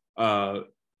bad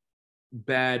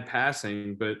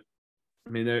passing, but I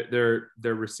mean they're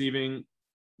receiving,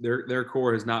 their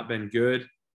core has not been good.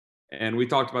 And we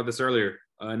talked about this earlier.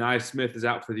 Nia Smith is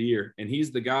out for the year, and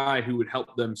he's the guy who would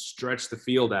help them stretch the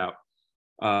field out.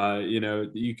 You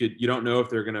don't know if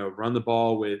they're going to run the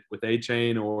ball with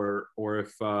A-Chain or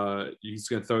if he's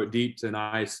going to throw it deep to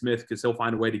Nia Smith because he'll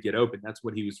find a way to get open. That's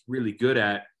what he was really good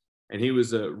at, and he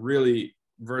was a really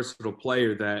versatile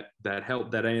player that helped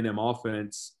that A&M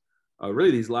offense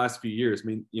really these last few years. I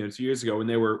mean, 2 years ago when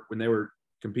they were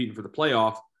competing for the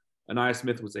playoff, Nia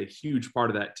Smith was a huge part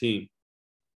of that team.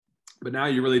 But now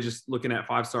you're really just looking at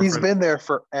 5-star. He's been there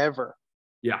forever.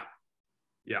 Yeah,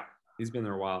 he's been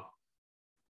there a while.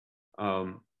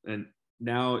 And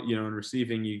now, in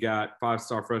receiving, you got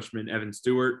 5-star freshman Evan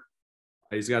Stewart.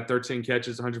 He's got 13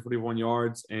 catches, 141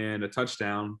 yards, and a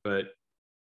touchdown. But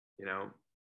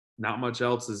not much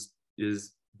else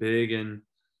is big and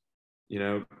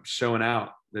showing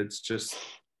out. It's just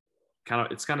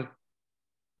kind of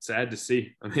sad to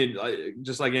see. I mean,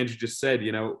 just like Andrew just said,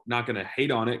 not going to hate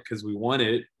on it because we want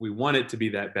it to be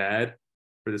that bad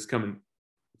for this coming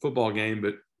football game.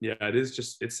 But yeah,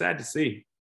 it's sad to see.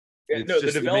 Yeah, the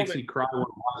development, it makes me cry when I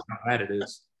watch how bad it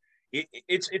is.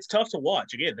 It's tough to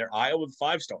watch. Again, they're Iowa with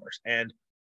 5-stars, and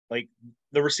like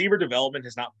the receiver development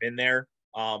has not been there.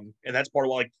 And that's part of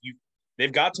why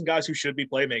they've got some guys who should be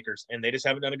playmakers, and they just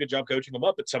haven't done a good job coaching them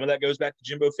up. But some of that goes back to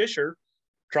Jimbo Fisher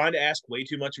trying to ask way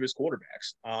too much of his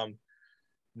quarterbacks.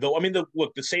 Though, I mean,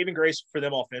 the saving grace for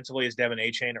them offensively is Devin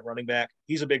A-Chain at running back.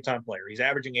 He's a big-time player. He's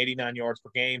averaging 89 yards per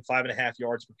game, 5.5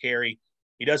 yards per carry.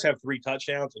 He does have 3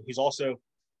 touchdowns, and he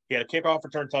had a kickoff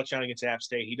return touchdown against App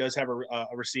State. He does have a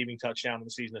receiving touchdown in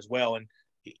the season as well. And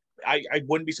I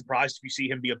wouldn't be surprised if you see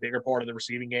him be a bigger part of the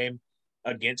receiving game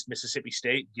against Mississippi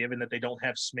State, given that they don't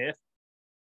have Smith.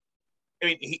 I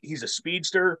mean, he's a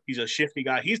speedster. He's a shifty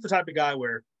guy. He's the type of guy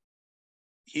where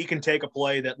he can take a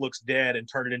play that looks dead and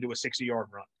turn it into a 60-yard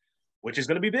run, which is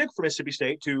going to be big for Mississippi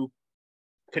State to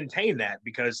contain that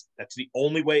because that's the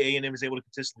only way A&M is able to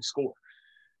consistently score.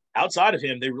 Outside of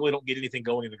him, they really don't get anything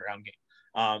going in the ground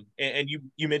game. And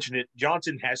you mentioned it.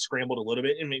 Johnson has scrambled a little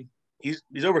bit. I mean, he's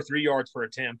over 3 yards per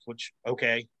attempt, which,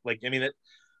 okay.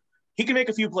 He can make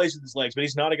a few plays with his legs, but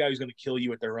he's not a guy who's going to kill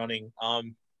you at their running.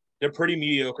 They're pretty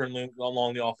mediocre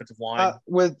along the offensive line.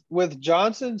 With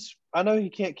Johnson's, I know he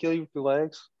can't kill you with your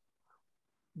legs.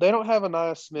 They don't have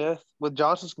Nia Smith. With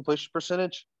Johnson's completion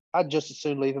percentage, I'd just as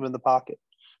soon leave him in the pocket.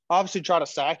 Obviously, try to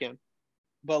sack him,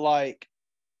 but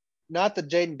not the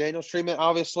Jaden Daniels treatment,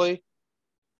 obviously.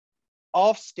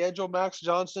 Off-schedule Max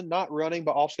Johnson, not running,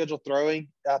 but off-schedule throwing.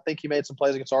 I think he made some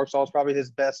plays against Arkansas. It's probably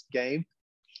his best game.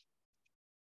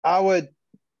 I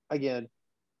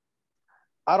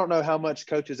don't know how much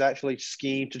coaches actually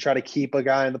scheme to try to keep a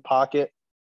guy in the pocket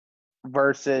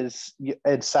versus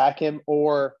and sack him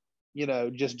or,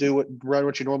 just run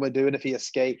what you normally do. And if he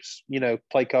escapes,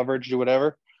 play coverage, do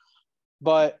whatever.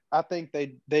 But I think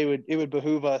it would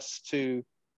behoove us to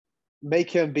make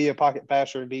him be a pocket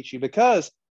passer and beat you.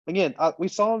 Because again, we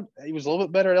saw him; he was a little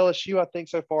bit better at LSU, I think,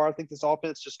 so far. I think this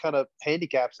offense just kind of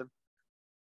handicaps him.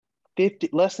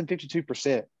 Less than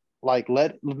 52%. Like,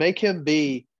 make him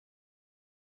be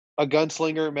a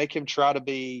gunslinger. Make him try to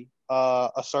be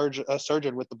a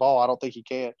surgeon with the ball. I don't think he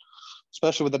can,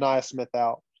 especially with Anaya Smith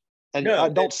out. And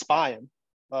don't spy him.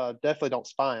 Definitely don't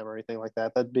spy him or anything like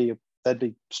that. That'd be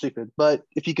stupid. But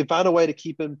if you can find a way to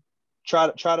keep him, try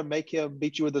to make him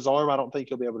beat you with his arm, I don't think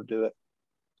he'll be able to do it.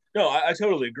 No, I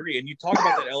totally agree. And you talk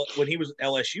about that when he was at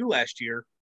LSU last year,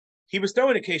 he was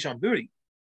throwing to Kayshon Boutte.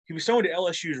 He was throwing to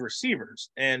LSU's receivers,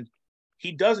 and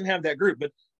he doesn't have that group.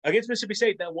 But against Mississippi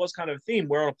State, that was kind of a theme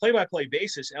where on a play-by-play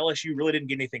basis, LSU really didn't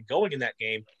get anything going in that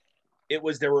game.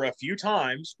 There were a few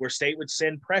times where State would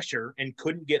send pressure and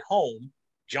couldn't get home.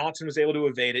 Johnson was able to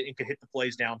evade it and could hit the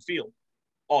plays downfield.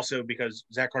 Also, because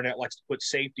Zach Arnett likes to put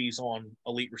safeties on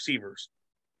elite receivers.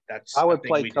 I would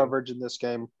play coverage in this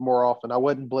game more often. I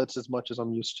wouldn't blitz as much as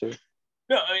I'm used to.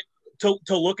 No, I mean,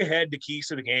 to look ahead to keys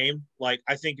to the game, like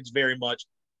I think it's very much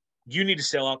you need to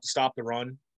sell out to stop the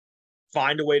run,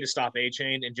 find a way to stop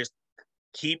A-Chain, and just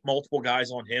keep multiple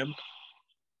guys on him,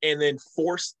 and then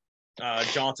force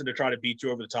Johnson to try to beat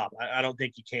you over the top. I don't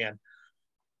think you can.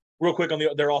 Real quick on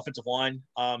their offensive line,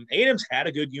 A&M's had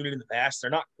a good unit in the past.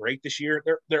 They're not great this year.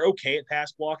 They're okay at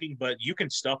pass blocking, but you can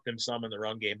stuff them some in the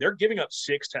run game. They're giving up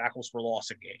 6 tackles for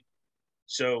loss a game.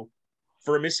 So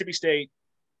for a Mississippi State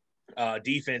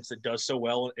defense that does so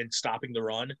well in stopping the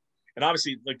run, and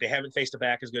obviously like they haven't faced a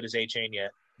back as good as A-Chain yet,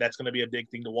 that's going to be a big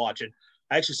thing to watch. And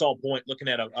I actually saw a point looking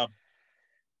at a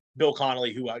Bill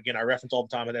Connolly, who again I reference all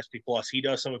the time at SP Plus. He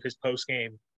does some of the post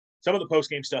game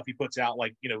stuff he puts out,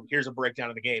 like, here's a breakdown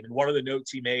of the game. And one of the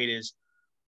notes he made is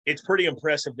it's pretty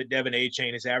impressive that Devin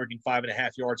A-Chain is averaging 5.5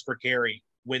 yards per carry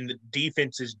when the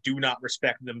defenses do not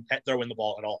respect them throwing the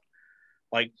ball at all.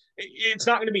 Like, it's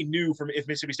not going to be new if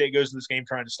Mississippi State goes to this game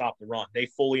trying to stop the run. They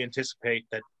fully anticipate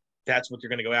that that's what they're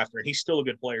going to go after. And he's still a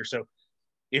good player. So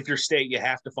if you're State, you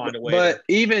have to find a way. But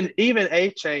even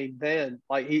A-Chain then,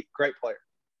 like, great player.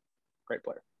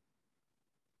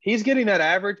 He's getting that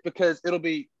average because it'll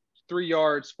be 3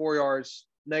 yards, 4 yards,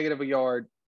 negative a yard,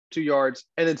 2 yards,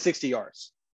 and then 60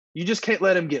 yards. You just can't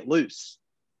let him get loose.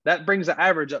 That brings the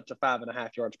average up to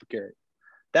 5.5 yards per carry.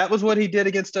 That was what he did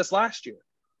against us last year.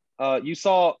 You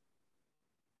saw,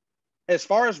 as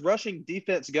far as rushing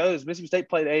defense goes, Mississippi State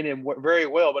played A&M very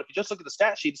well. But if you just look at the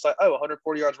stat sheet, it's like,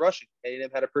 140 yards rushing. A&M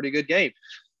had a pretty good game.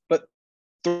 But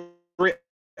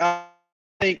I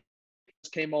think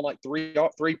came on like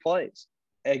three plays.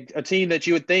 A team that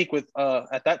you would think with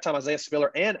at that time Isaiah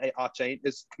Spiller and A-Chain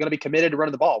is going to be committed to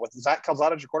running the ball with Zach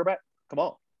Calzada as your quarterback.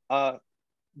 Come on.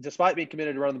 Despite being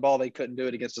committed to running the ball, they couldn't do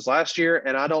it against us last year.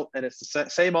 And it's the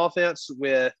same offense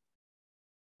with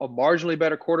a marginally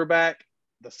better quarterback,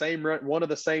 one of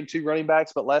the same 2 running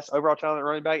backs, but less overall talent at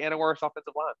running back and a worse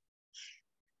offensive line.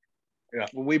 Yeah.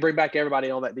 When we bring back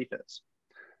everybody on that defense.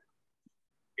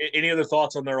 Any other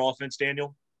thoughts on their offense,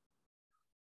 Daniel?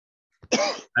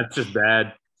 That's just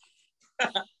bad.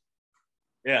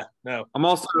 Yeah, no. I'm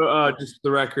also just for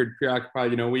the record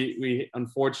preoccupied. We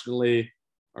unfortunately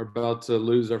are about to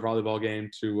lose our volleyball game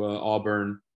to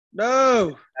Auburn.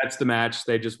 No, that's the match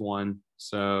they just won.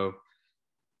 So,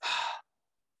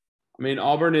 I mean,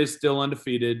 Auburn is still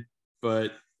undefeated,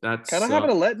 but that's kind of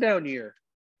having a letdown year.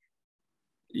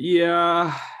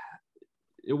 Yeah,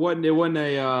 it wasn't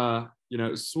a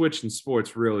switch in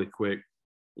sports really quick.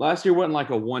 Last year wasn't like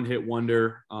a one-hit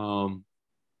wonder.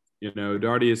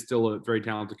 Darty is still a very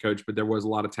talented coach, but there was a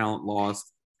lot of talent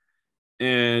lost.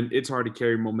 And it's hard to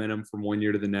carry momentum from one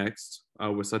year to the next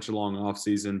with such a long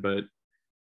offseason. But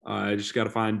I just got to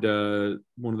find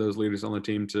one of those leaders on the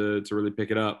team to really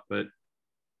pick it up. But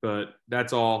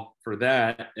that's all for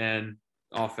that. And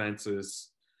A&M's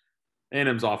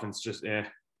offense just Yeah.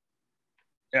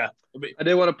 I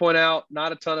did want to point out,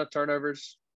 not a ton of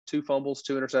turnovers, 2 fumbles,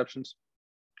 2 interceptions.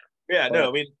 Yeah, but no,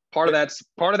 I mean, part of that's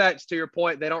to your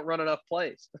point. They don't run enough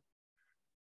plays.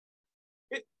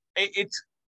 It's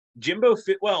Jimbo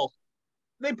fit well.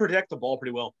 They protect the ball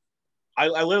pretty well. I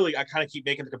kind of keep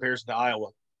making the comparison to Iowa.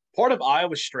 Part of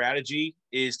Iowa's strategy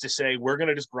is to say we're going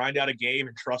to just grind out a game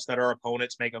and trust that our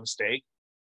opponents make a mistake.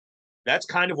 That's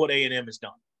kind of what A&M has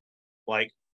done.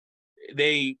 Like,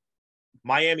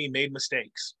 Miami made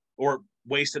mistakes or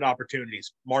wasted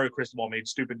opportunities. Mario Cristobal made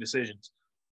stupid decisions.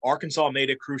 Arkansas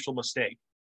made a crucial mistake.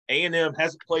 A&M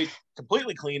hasn't played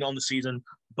completely clean on the season,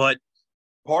 but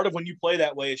part of when you play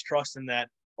that way is trusting that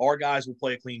our guys will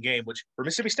play a clean game, which for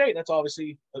Mississippi State, that's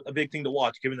obviously a big thing to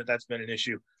watch, given that that's been an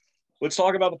issue. Let's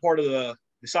talk about the part of the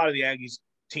side of the Aggies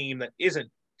team that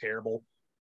isn't terrible.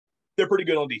 they're pretty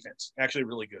good on defense, actually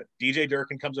really good. DJ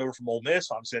Durkin comes over from Ole Miss.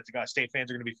 Obviously, that's a guy State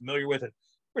fans are going to be familiar with, and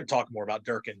we're going to talk more about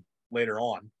Durkin later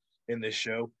on in this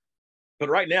show. But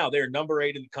right now, they're number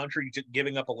 8 in the country,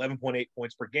 giving up 11.8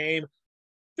 points per game,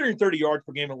 330 yards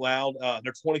per game allowed.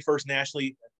 They're 21st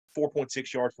nationally,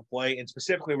 4.6 yards per play, and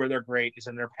specifically where they're great is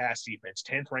in their pass defense,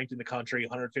 10th ranked in the country,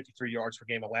 153 yards per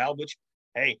game allowed, which,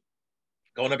 hey,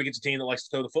 going up against a team that likes to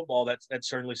throw the football, that's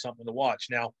certainly something to watch.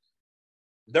 Now,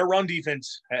 their run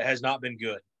defense has not been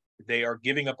good. They are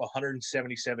giving up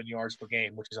 177 yards per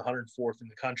game, which is 104th in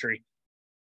the country.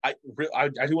 I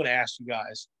do want to ask you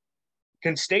guys,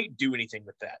 can State do anything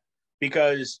with that?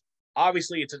 Because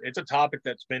obviously it's a topic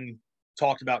that's been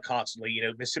talked about constantly,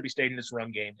 Mississippi State in its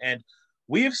run game. And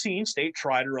we have seen State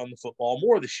try to run the football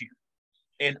more this year.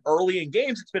 And early in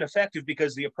games, it's been effective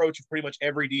because the approach of pretty much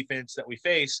every defense that we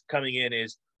face coming in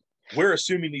is we're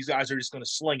assuming these guys are just going to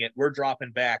sling it. We're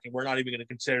dropping back, and we're not even going to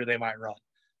consider they might run.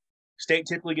 State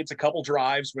typically gets a couple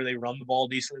drives where they run the ball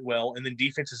decently well, and then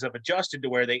defenses have adjusted to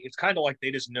where it's kind of like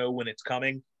they just know when it's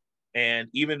coming. And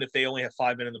even if they only have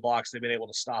 5 men in the box, they've been able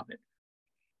to stop it.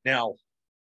 Now,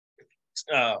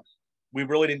 we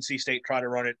really didn't see State try to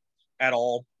run it at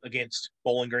all against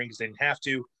Bowling Green because they didn't have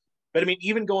to. But, I mean,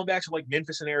 even going back to like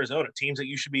Memphis and Arizona, teams that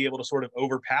you should be able to sort of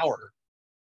overpower,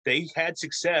 they had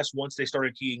success once they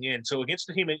started keying in. So against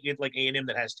a team like A&M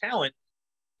that has talent,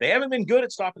 they haven't been good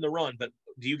at stopping the run. But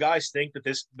do you guys think that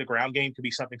the ground game could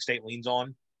be something State leans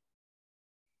on?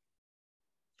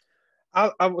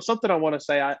 Something I want to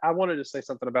say. I wanted to say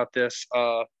something about this.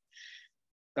 I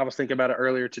was thinking about it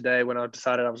earlier today when I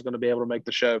decided I was going to be able to make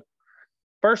the show.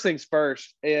 First things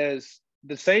first is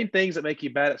the same things that make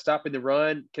you bad at stopping the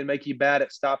run can make you bad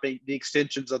at stopping the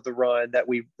extensions of the run that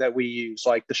we use,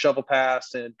 like the shovel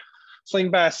pass and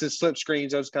sling passes, slip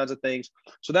screens, those kinds of things.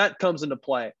 So that comes into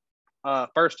play,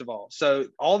 first of all. So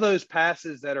all those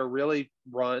passes that are really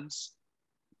runs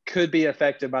could be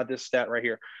affected by this stat right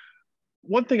here.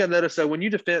 One thing I noticed, though, when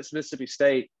you defense Mississippi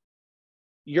State,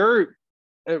 your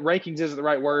rankings isn't the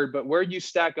right word, but where you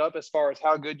stack up as far as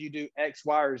how good you do X,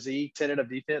 Y, or Z tenet of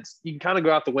defense, you can kind of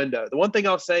go out the window. The one thing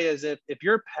I'll say is if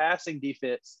your passing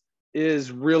defense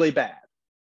is really bad,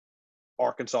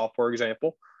 Arkansas, for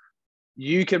example,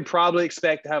 you can probably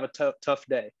expect to have a tough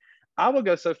day. I would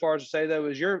go so far as to say, though,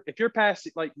 if you're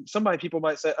passing, like people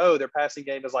might say, oh, their passing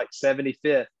game is like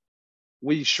 75th.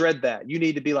 We shred that. You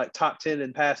need to be like top 10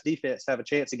 in pass defense to have a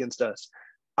chance against us.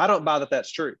 I don't buy that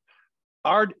that's true.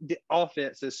 Our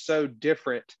offense is so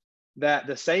different that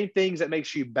the same things that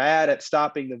makes you bad at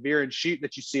stopping the veer and shoot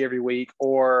that you see every week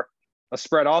or a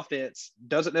spread offense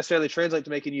doesn't necessarily translate to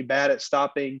making you bad at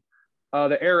stopping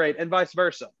the air raid and vice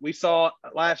versa. We saw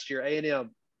last year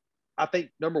A&M, I think,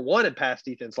 number 1 in pass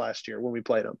defense last year when we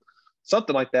played them.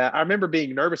 Something like that. I remember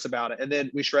being nervous about it, and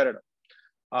then we shredded them.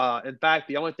 In fact,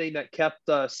 the only thing that kept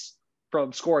us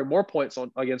from scoring more points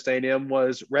against A&M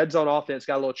was red zone offense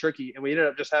got a little tricky, and we ended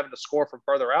up just having to score from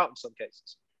further out in some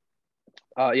cases.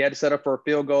 You had to set up for a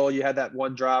field goal. You had that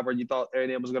one drive where you thought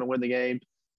A&M was going to win the game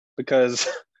because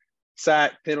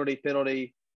sack,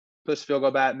 penalty, push field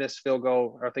goal back, missed field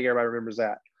goal. I think everybody remembers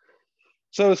that.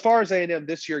 So as far as A&M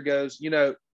this year goes,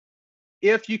 and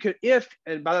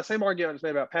by the same argument that's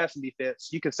made about passing defense,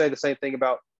 you can say the same thing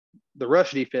about the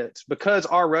rush defense. Because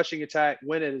our rushing attack,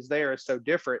 when it is there, is so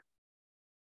different,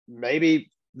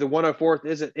 maybe the 104th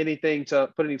isn't anything to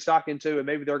put any stock into, and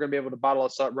maybe they're going to be able to bottle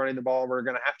us up running the ball, and we're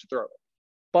going to have to throw it.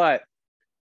 But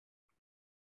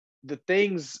the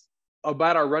things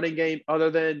about our running game, other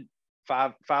than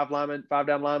five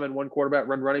down linemen, one quarterback,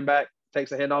 running back,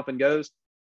 takes a handoff and goes,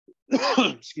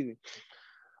 excuse me,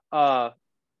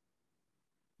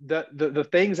 the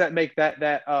things that make that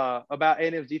about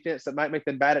A&M's defense that might make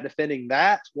them bad at defending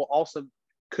that will also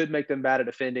could make them bad at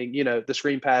defending, the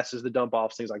screen passes, the dump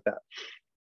offs, things like that.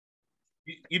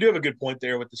 You do have a good point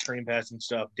there with the screen passing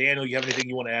stuff. Daniel, you have anything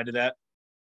you want to add to that?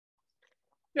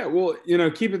 Yeah, well,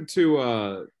 keep it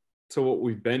to what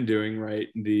we've been doing, right?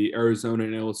 The Arizona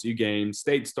and LSU game,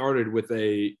 State started with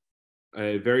a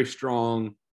very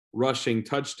strong rushing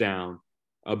touchdown.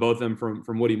 Both of them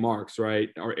from Woody Marks, right?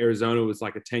 Or Arizona was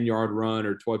like a 10-yard run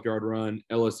or 12-yard run.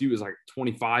 LSU was like a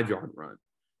 25-yard run,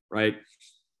 right?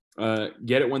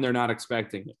 Get it when they're not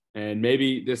expecting it. And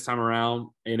maybe this time around,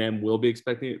 A&M will be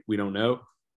expecting it. We don't know.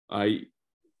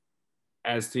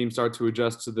 As teams start to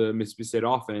adjust to the Mississippi State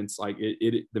offense, like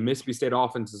the Mississippi State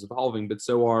offense is evolving, but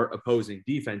so are opposing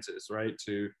defenses, right?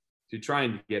 To try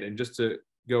and get it. And just to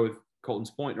go with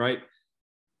Colton's point, right?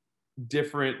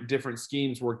 Different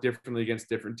schemes work differently against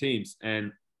different teams.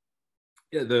 And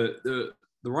yeah, the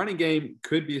running game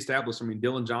could be established. I mean,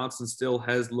 Dylan Johnson still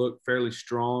has looked fairly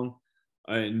strong.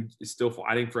 and still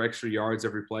fighting for extra yards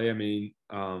every play. I mean,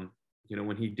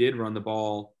 when he did run the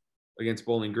ball against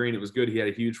Bowling Green, it was good. He had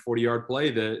a huge 40-yard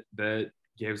play that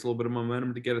gave us a little bit of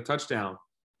momentum to get a touchdown.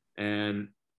 And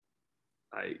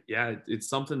it's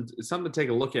something to take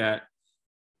a look at.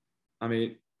 I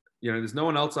mean, there's no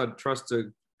one else I'd trust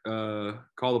to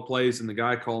call the plays, and the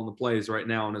guy calling the plays right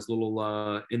now on his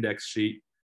little index sheet.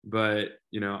 But,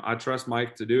 I trust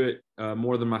Mike to do it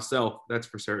more than myself. That's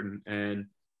for certain. And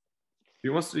if he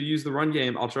wants to use the run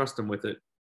game, I'll trust him with it.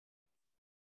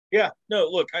 Yeah, no,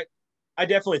 look, I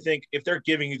definitely think if they're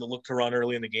giving you the look to run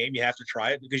early in the game, you have to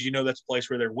try it because that's a place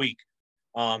where they're weak.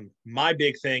 My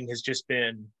big thing has just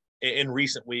been in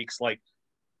recent weeks, like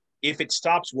if it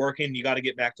stops working, you got to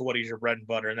get back to what is your bread and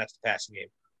butter, and that's the passing game.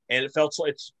 And it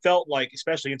felt like,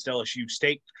 especially against LSU,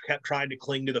 State kept trying to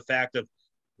cling to the fact of,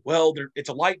 well, it's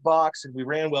a light box, and we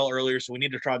ran well earlier, so we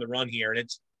need to try the run here. And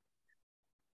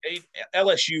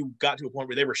LSU got to a point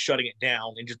where they were shutting it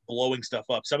down and just blowing stuff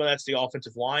up. Some of that's the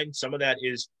offensive line. Some of that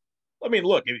is, I mean,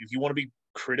 look, if you want to be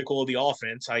critical of the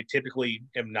offense, I typically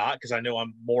am not because I know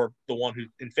I'm more the one who's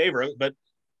in favor of it. But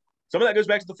some of that goes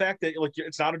back to the fact that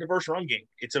it's not a diverse run game.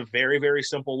 It's a very, very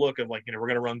simple look of we're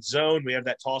going to run zone. We have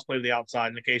that toss play to the outside.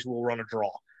 In the case we'll run a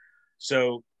draw.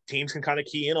 So teams can kind of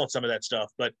key in on some of that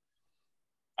stuff. But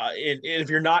if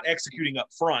you're not executing up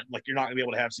front, you're not going to be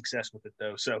able to have success with it,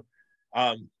 though. So,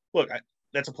 look,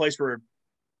 that's a place where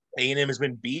A&M has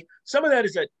been beat. Some of that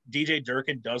is that DJ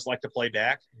Durkin does like to play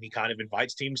back, and he kind of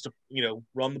invites teams to,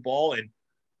 run the ball. And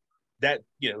that,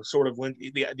 sort of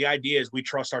the idea is we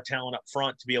trust our talent up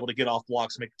front to be able to get off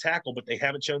blocks and make the tackle, but they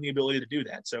haven't shown the ability to do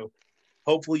that. So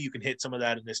hopefully you can hit some of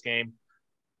that in this game.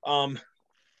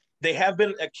 They have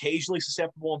been occasionally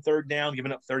susceptible on third down,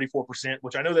 giving up 34%,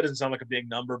 which I know that doesn't sound like a big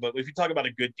number, but if you talk about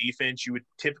a good defense, you would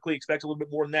typically expect a little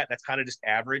bit more than that. That's kind of just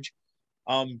average.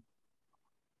 Kind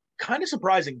of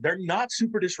surprising. They're not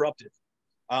super disruptive.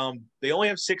 They only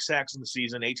have 6 sacks in the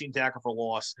season, 18 tackle for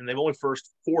loss, and they've only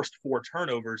forced 4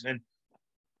 turnovers. And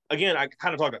again, I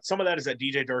kind of talked about some of that is that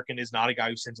DJ Durkin is not a guy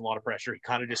who sends a lot of pressure. He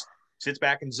kind of just sits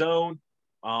back in zone.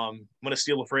 I'm going to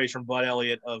steal a phrase from Bud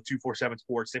Elliott of 247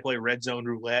 Sports. They play red zone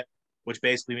roulette, which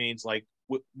basically means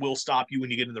we'll stop you when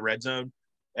you get in the red zone.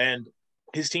 And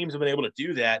his teams have been able to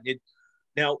do that.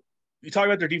 Now, you talk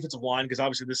about their defensive line because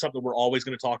obviously this is something we're always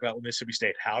going to talk about with Mississippi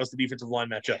State. How does the defensive line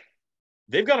match up?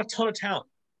 They've got a ton of talent.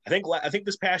 I think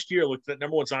this past year, looked at that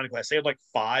number 1 signing class, they had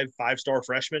 5-star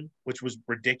freshmen, which was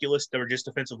ridiculous. They were just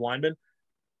defensive linemen.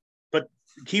 But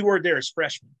the key word there is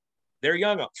freshmen. They're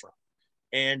young up front.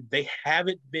 And they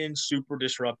haven't been super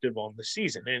disruptive on the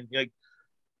season. And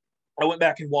I went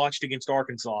back and watched against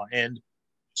Arkansas. And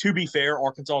to be fair,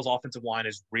 Arkansas's offensive line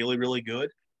is really, really good.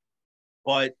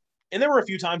 And there were a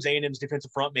few times A&M's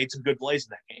defensive front made some good plays in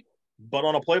that game. But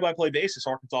on a play-by-play basis,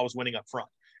 Arkansas was winning up front.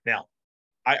 Now,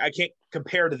 I can't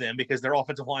compare to them because their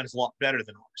offensive line is a lot better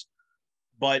than ours.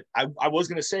 But I was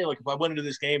going to say, if I went into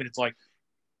this game and it's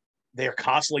they're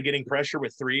constantly getting pressure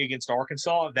with 3 against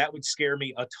Arkansas, that would scare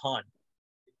me a ton.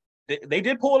 They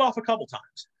did pull it off a couple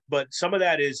times, but some of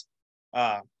that is,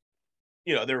 there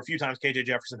were a few times KJ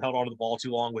Jefferson held onto the ball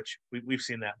too long, which we've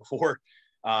seen that before.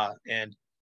 And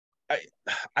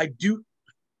I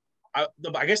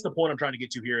guess the point I'm trying to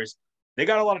get to here is they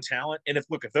got a lot of talent. And if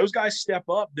those guys step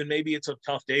up, then maybe it's a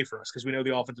tough day for us because we know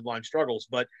the offensive line struggles.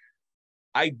 But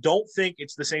I don't think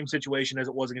it's the same situation as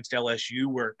it was against LSU,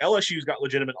 where LSU's got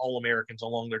legitimate All-Americans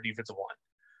along their defensive line.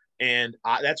 And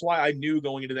that's why I knew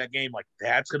going into that game,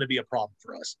 that's going to be a problem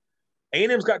for us.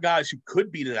 A&M's got guys who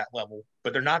could be to that level,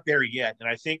 but they're not there yet. And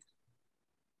I think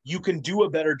you can do a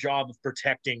better job of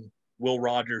protecting Will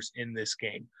Rogers in this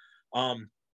game.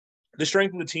 The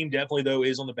strength of the team definitely, though,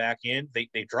 is on the back end. They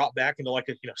drop back into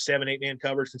 7-8 man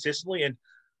coverage consistently. And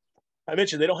I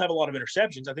mentioned they don't have a lot of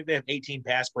interceptions. I think they have 18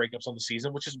 pass breakups on the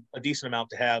season, which is a decent amount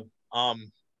to have.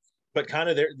 But kind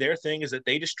of their thing is that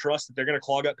they just trust that they're going to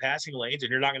clog up passing lanes and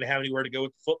you're not going to have anywhere to go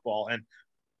with the football. And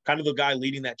kind of the guy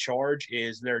leading that charge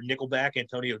is their nickelback,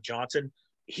 Antonio Johnson.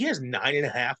 He has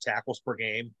 9.5 tackles per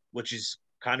game, which is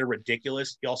kind of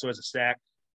ridiculous. He also has a sack.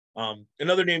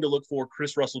 Another name to look for,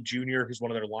 Chris Russell Jr., who's one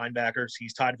of their linebackers.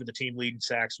 He's tied for the team lead in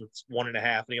sacks with 1.5,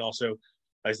 and he also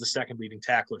is the second leading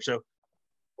tackler. So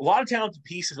a lot of talented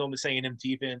pieces on this A&M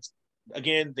defense.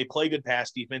 Again, they play good pass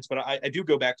defense, but I do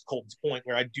go back to Colton's point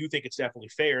where I do think it's definitely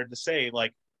fair to say,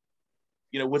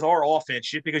 with our offense,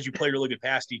 just because you play really good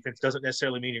pass defense doesn't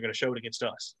necessarily mean you're going to show it against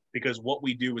us, because what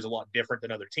we do is a lot different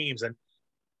than other teams. And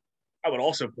I would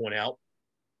also point out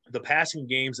the passing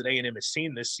games that A&M has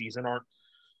seen this season aren't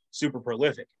super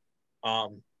prolific.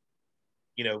 Sam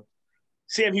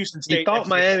Houston State. You thought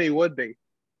Miami would be.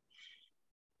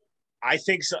 I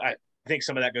think so. I think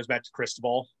some of that goes back to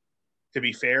Cristobal, to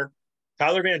be fair.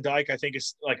 Tyler Van Dyke, I think,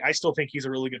 is like, I still think he's a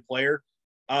really good player.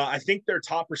 I think their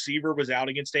top receiver was out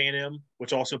against A&M,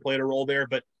 which also played a role there,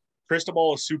 but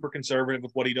Cristobal is super conservative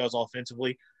with what he does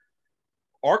offensively.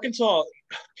 Arkansas,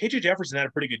 KJ Jefferson had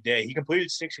a pretty good day. He completed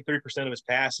 63% of his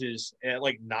passes at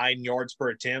like 9 yards per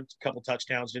attempt, a couple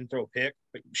touchdowns, didn't throw a pick,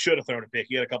 but should have thrown a pick.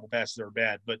 He had a couple passes that were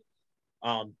bad, but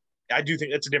I do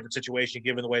think that's a different situation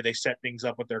given the way they set things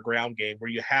up with their ground game, where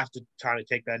you have to kind of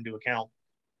take that into account.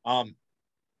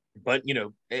 But, you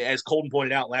know, as Colton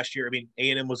pointed out last year, I mean,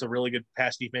 A&M was a really good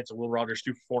pass defense, and Will Rogers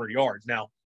threw for 400 yards. Now,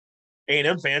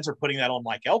 A&M fans are putting that on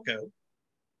Mike Elko,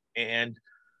 and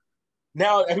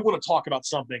now I do want to talk about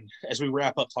something as we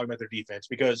wrap up talking about their defense,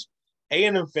 because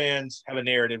A&M fans have a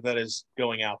narrative that is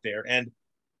going out there. And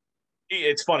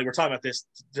it's funny, we're talking about this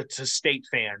to state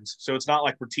fans, so it's not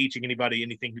like we're teaching anybody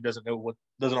anything who doesn't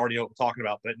already know what we're talking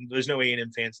about. But there's no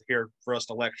A&M fans here for us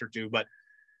to lecture to. But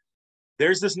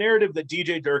there's this narrative that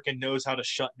DJ Durkin knows how to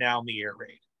shut down the air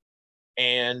raid.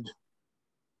 And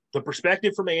the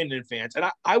perspective from A&M fans, and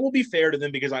I will be fair to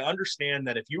them, because I understand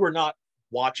that if you are not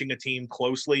watching a team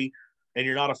closely and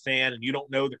you're not a fan and you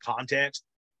don't know the context,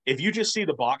 if you just see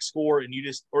the box score and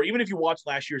or even if you watch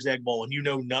last year's Egg Bowl and you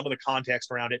know none of the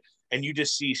context around it and you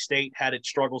just see State had its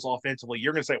struggles offensively,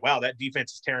 you're going to say, wow, that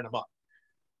defense is tearing them up.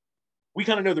 We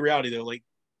kind of know the reality, though. Like,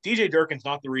 DJ Durkin's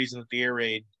not the reason that the air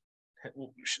raid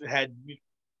had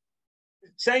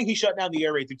 – saying he shut down the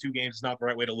air raid through 2 games is not the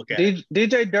right way to look at it.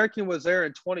 DJ Durkin was there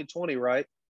in 2020, right?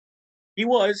 He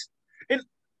was. And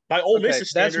by Ole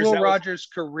Miss's standards, that's Will Rogers'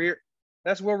 career.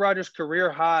 That's Will Rogers'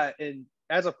 career high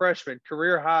as a freshman,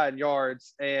 career high in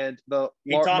yards, and the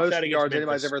most yards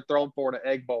anybody's ever thrown for in an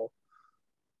Egg Bowl.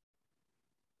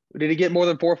 Did he get more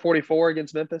than 444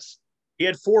 against Memphis? He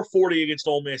had 440 against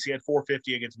Ole Miss. He had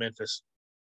 450 against Memphis.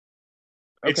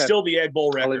 Okay. It's still the Egg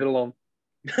Bowl record. I'll leave it alone.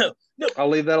 No. I'll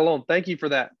leave that alone. Thank you for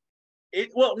that.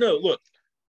 No, look,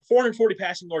 440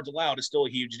 passing yards allowed is still a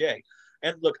huge day.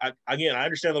 And look, I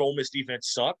understand that Ole Miss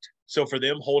defense sucked. So for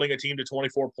them, holding a team to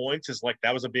 24 points is like,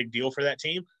 that was a big deal for that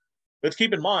team. Let's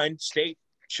keep in mind, State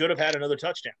should have had another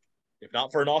touchdown. If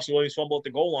not for an Austin Williams fumble at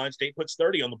the goal line, State puts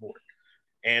 30 on the board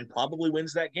and probably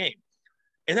wins that game.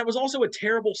 And that was also a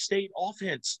terrible State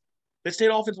offense. The State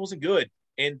offense wasn't good.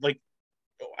 And like,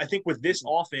 I think with this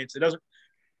offense,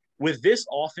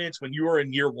 when you are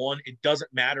in year one, it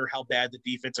doesn't matter how bad the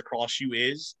defense across you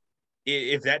is.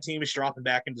 If that team is dropping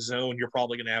back into zone, you're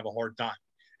probably going to have a hard time.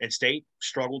 And State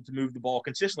struggled to move the ball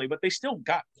consistently, but they still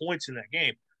got points in that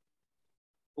game.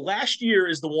 Last year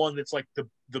is the one that's like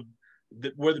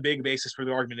where the big basis for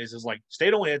the argument is like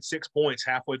State only had 6 points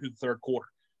halfway through the third quarter.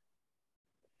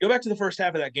 Go back to the first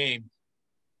half of that game.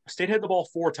 State had the ball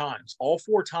 4 times. All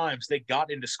 4 times they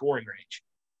got into scoring range.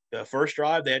 The first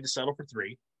drive, they had to settle for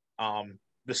 3.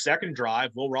 The second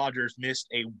drive, Will Rogers missed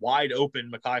a wide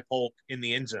open Mekhi Polk in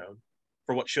the end zone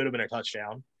for what should have been a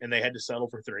touchdown, and they had to settle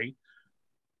for 3.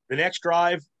 The next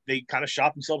drive, they kind of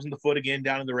shot themselves in the foot again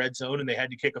down in the red zone, and they had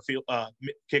to kick the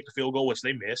field goal, which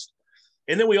they missed.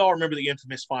 And then we all remember the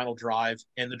infamous final drive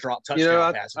and the drop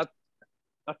touchdown passes.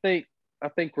 I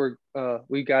think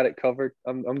we got it covered.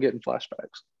 I'm getting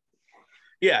flashbacks.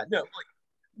 Yeah, no.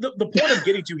 Like, the point I'm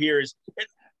getting to here is,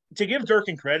 to give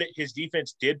Durkin credit, his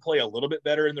defense did play a little bit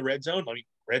better in the red zone. I mean,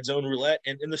 red zone roulette.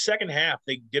 And in the second half,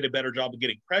 they did a better job of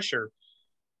getting pressure.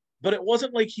 But it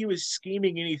wasn't like he was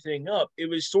scheming anything up. It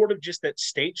was sort of just that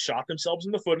State shot themselves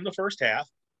in the foot in the first half,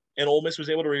 and Ole Miss was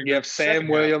able to – You have Sam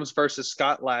Williams versus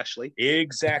Scott Lashley.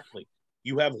 Exactly.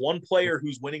 You have one player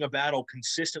who's winning a battle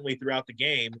consistently throughout the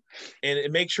game, and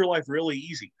it makes your life really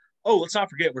easy. Oh, let's not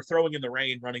forget, we're throwing in the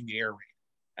rain, running the air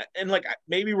raid. And, like,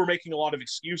 maybe we're making a lot of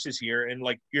excuses here, and,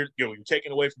 like, you're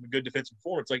taking away from a good defensive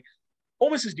performance. Like, Ole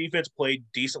Miss's defense played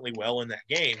decently well in that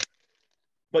game,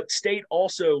 but State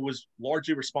also was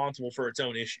largely responsible for its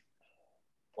own issue.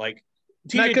 Like,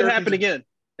 that could happen again.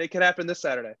 It could happen this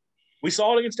Saturday. We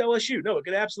saw it against LSU. No, it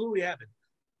could absolutely happen.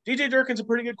 DJ Durkin's a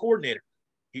pretty good coordinator.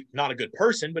 He's not a good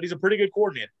person, but he's a pretty good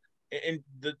coordinator. And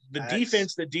the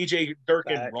defense that DJ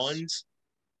Durkin runs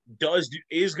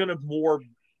is going to more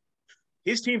 –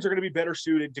 his teams are going to be better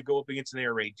suited to go up against an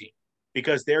air raid team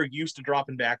because they're used to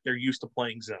dropping back. They're used to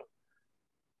playing zone.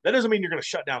 That doesn't mean you're going to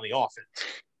shut down the offense.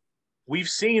 We've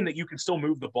seen that you can still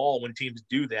move the ball when teams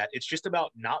do that. It's just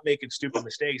about not making stupid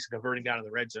mistakes and converting down to the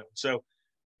red zone. So,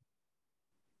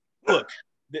 look,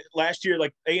 last year,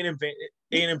 like A&M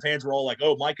fans were all like,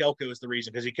 "Oh, Mike Elko is the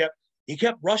reason," because he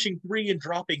kept rushing 3 and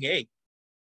dropping 8.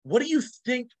 What do you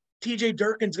think TJ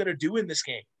Durkin's going to do in this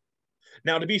game?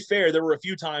 Now, to be fair, there were a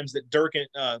few times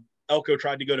that Elko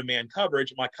tried to go to man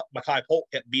coverage. Mekhi Polk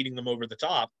kept beating them over the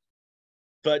top.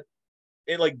 But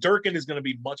like Durkin is going to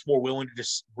be much more willing to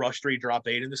just rush 3, drop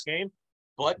 8 in this game.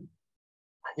 But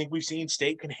I think we've seen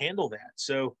State can handle that.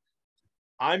 So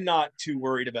I'm not too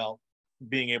worried about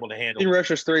being able to handle it.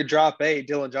 Rushers 3, drop 8.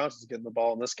 Dylan Johnson's getting the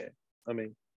ball in this game. I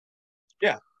mean,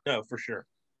 yeah, no, for sure.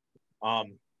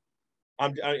 I'm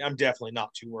definitely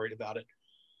not too worried about it.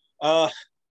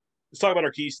 Let's talk about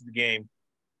our keys to the game.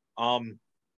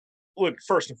 Look,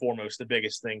 first and foremost, the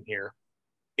biggest thing here,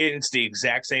 it's the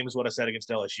exact same as what I said against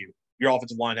LSU. Your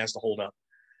offensive line has to hold up.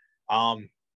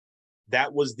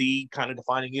 That was the kind of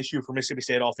defining issue for Mississippi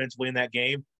State offensively in that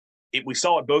game. We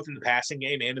saw it both in the passing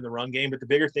game and in the run game, but the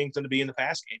bigger thing's going to be in the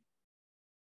pass game.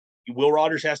 Will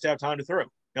Rogers has to have time to throw.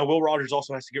 Now, Will Rogers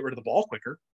also has to get rid of the ball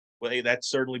quicker. Well, that's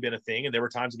certainly been a thing, and there were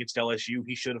times against LSU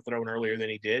he should have thrown earlier than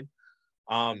he did.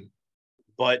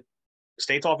 But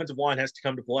State's offensive line has to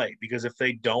come to play, because if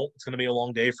they don't, it's going to be a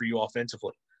long day for you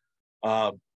offensively.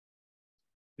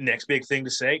 Next big thing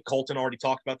to say, Colton already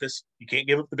talked about this. You can't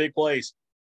give up the big plays.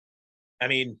 I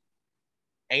mean,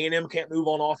 A&M can't move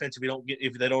on offense if we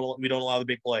don't allow the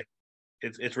big play.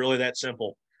 It's really that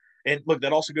simple. And look,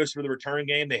 that also goes for the return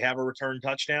game. They have a return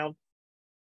touchdown.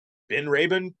 Ben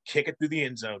Rabin, kick it through the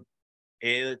end zone.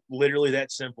 Literally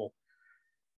that simple.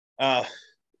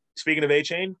 Speaking of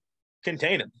A-Chain,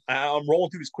 contain him. I'm rolling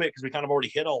through this quick because we kind of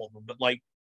already hit all of them. But, like,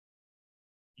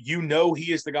 he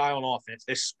is the guy on offense,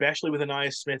 especially with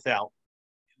Anais Smith out.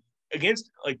 Against,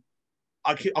 like,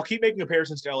 I'll keep making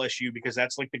comparisons to LSU because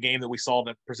that's, like, the game that we saw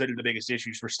that presented the biggest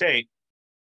issues for State.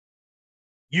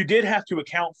 You did have to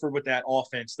account for, with that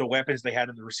offense, the weapons they had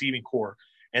in the receiving core.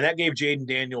 And that gave Jaden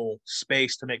Daniel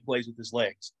space to make plays with his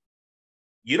legs.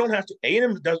 You don't have to –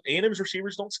 A&M's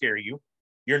receivers don't scare you.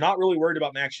 You're not really worried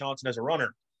about Max Johnson as a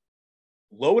runner.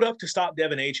 Load up to stop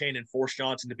Devin A-Chain and force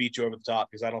Johnson to beat you over the top,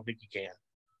 because I don't think you can.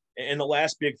 And the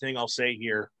last big thing I'll say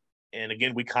here, and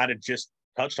again, we kind of just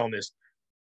touched on this,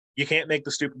 you can't make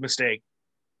the stupid mistake.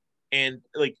 And,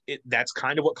 like, that's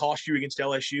kind of what cost you against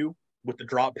LSU with the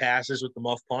drop passes, with the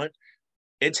muff punt.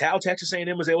 It's how Texas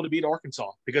A&M was able to beat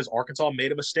Arkansas, because Arkansas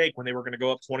made a mistake when they were going to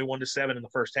go up 21-7 in the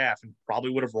first half and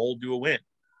probably would have rolled to a win.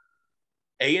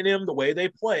 A&M, the way they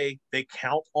play, they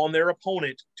count on their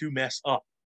opponent to mess up.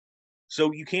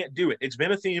 So you can't do it. It's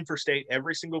been a theme for State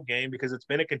every single game because it's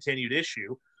been a continued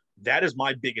issue. That is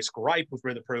my biggest gripe with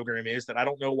where the program is, that I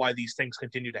don't know why these things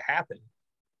continue to happen.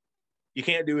 You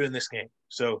can't do it in this game.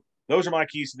 So those are my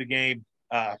keys to the game.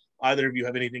 Either of you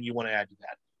have anything you want to add to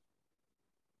that?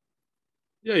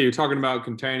 Yeah, you're talking about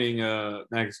containing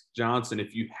Max Johnson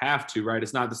if you have to, right?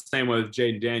 It's not the same way with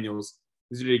Jaden Daniels.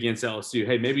 He did it against LSU.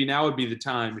 Hey, maybe now would be the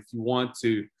time if you want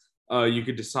to. You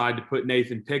could decide to put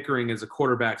Nathan Pickering as a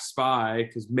quarterback spy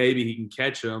because maybe he can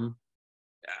catch him.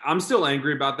 I'm still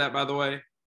angry about that, by the way,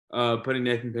 putting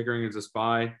Nathan Pickering as a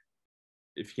spy.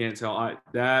 If you can't tell,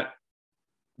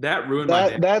 that ruined my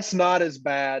day. That's not as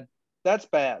bad. That's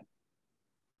bad.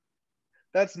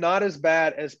 That's not as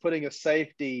bad as putting a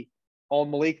safety on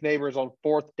Malik Neighbors on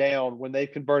 4th down when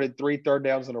they've converted 3 third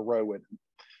downs in a row with him.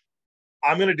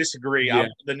 I'm going to disagree. Yeah.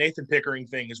 The Nathan Pickering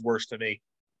thing is worse to me.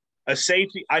 A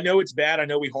safety, I know it's bad. I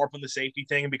know we harp on the safety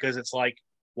thing because it's like,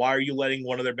 why are you letting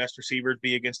one of their best receivers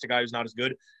be against a guy who's not as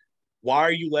good? Why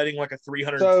are you letting like a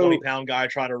 320-pound guy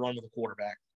try to run with a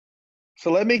quarterback?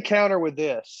 So let me counter with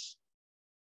this.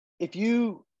 If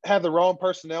you have the wrong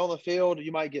personnel in the field,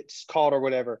 you might get caught or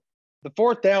whatever. The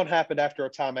 4th down happened after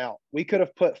a timeout. We could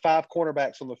have put 5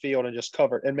 cornerbacks on the field and just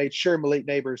covered and made sure Malik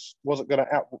Neighbors wasn't going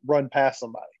to outrun past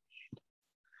somebody.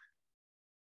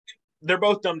 They're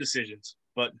both dumb decisions.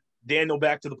 But, Daniel,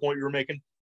 back to the point you were making.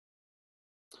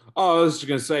 Oh, I was just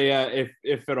going to say,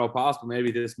 if at all possible,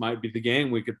 maybe this might be the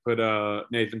game we could put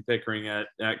Nathan Pickering at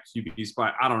QB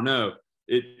spot. I don't know.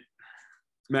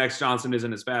 Max Johnson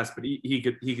isn't as fast, but he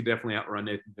could definitely outrun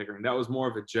Nathan Pickering. That was more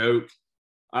of a joke.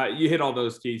 You hit all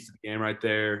those keys to the game right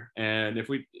there. And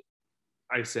like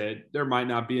I said, there might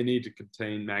not be a need to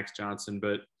contain Max Johnson,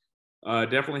 but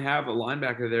definitely have a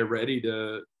linebacker there ready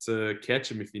to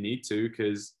catch him if you need to,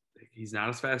 because he's not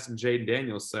as fast as Jaden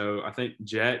Daniels. So I think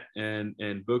Jet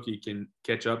and Bookie can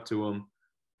catch up to him.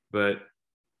 But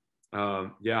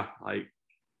yeah, like,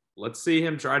 let's see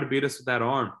him try to beat us with that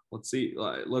arm. Let's see.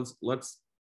 I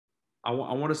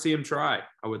want to see him try.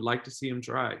 I would like to see him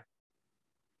try.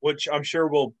 Which I'm sure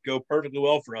will go perfectly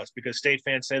well for us because State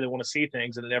fans say they want to see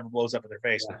things and it never blows up in their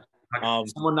face. Yeah.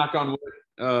 Someone knock on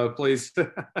wood, please.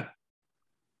 There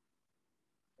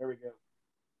we go.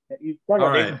 You talk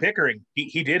about Nathan Pickering.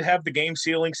 He did have the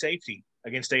game-sealing safety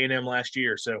against A&M last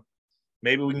year, so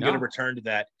maybe we can get a return to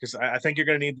that because I think you're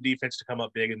going to need the defense to come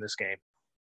up big in this game.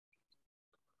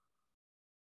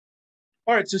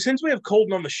 All right, so since we have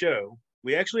Colton on the show,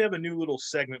 we actually have a new little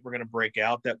segment we're going to break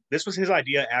out. That this was his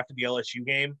idea after the LSU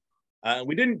game.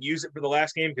 We didn't use it for the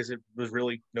last game because it was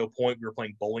really no point. We were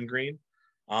playing Bowling Green.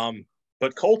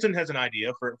 But Colton has an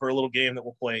idea for a little game that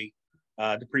we'll play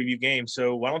to preview games.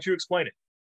 So why don't you explain it?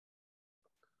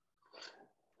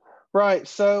 Right.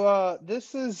 So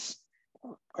this is,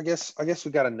 I guess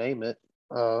we got to name it.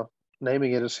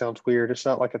 Naming it sounds weird. It's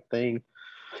not like a thing.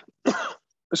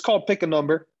 It's called Pick a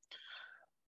Number.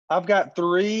 I've got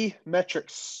 3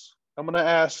 metrics. I'm going to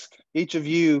ask each of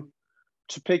you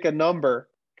to pick a number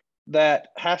that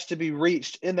has to be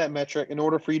reached in that metric in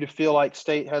order for you to feel like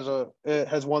State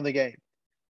has won the game.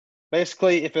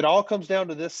 Basically, if it all comes down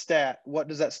to this stat, what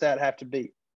does that stat have to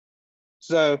be?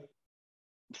 So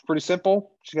it's pretty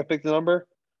simple. Just got to pick the number.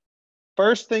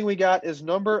 First thing we got is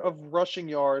number of rushing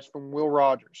yards from Will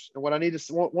Rogers. And what I need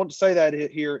to want to say that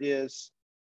here is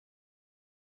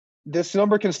this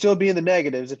number can still be in the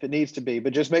negatives if it needs to be,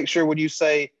 but just make sure when you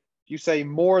say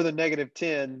more than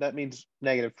 -10, that means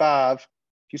 -5. If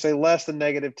you say less than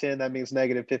 -10, that means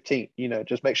 -15.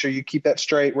 Just make sure you keep that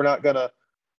straight. We're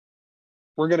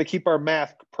going to keep our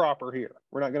math proper here.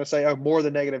 We're not going to say, oh, more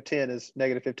than -10 is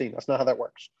 -15. That's not how that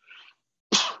works.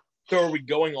 So are we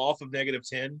going off of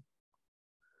 -10?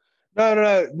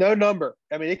 No number.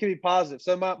 I mean, it can be positive.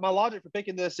 So my logic for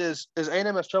picking this is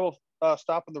A&M has trouble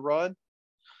stopping the run.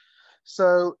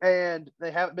 So, and they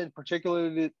haven't been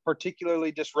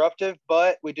particularly disruptive,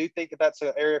 but we do think that that's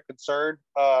an area of concern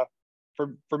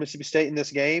for Mississippi State in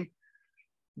this game.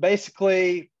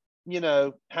 Basically,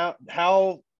 how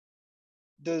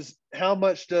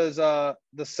much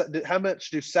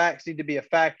do sacks need to be a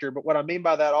factor? But what I mean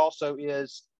by that also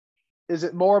is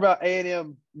it more about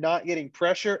A&M not getting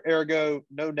pressure, ergo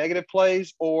no negative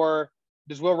plays, or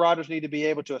does Will Rogers need to be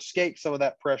able to escape some of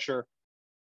that pressure,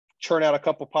 churn out a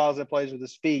couple positive plays with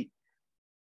his feet?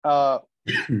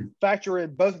 Factor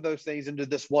in both of those things into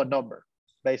this one number.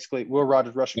 Basically, Will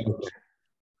Rogers rushing yards.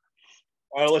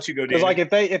 I'll let you go, because like if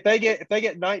they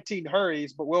get 19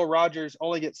 hurries, but Will Rogers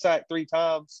only gets sacked 3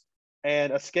 times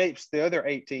and escapes the other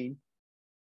 18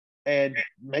 and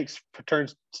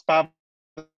turns 5,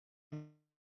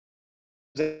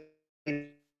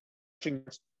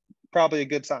 probably a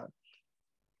good sign.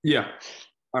 Yeah.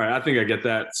 All right. I think I get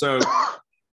that. So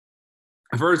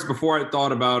first, before I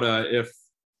thought about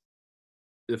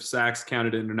if sacks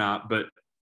counted in or not, but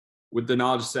with the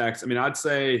knowledge of sacks, I mean, I'd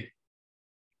say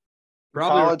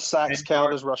probably college sacks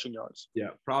count as rushing yards.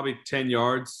 Yeah, probably 10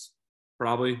 yards.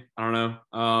 Probably. I don't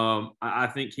know. I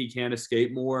think he can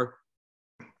escape more,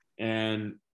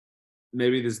 and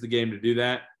maybe this is the game to do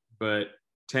that. But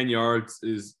 10 yards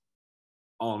is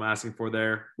all I'm asking for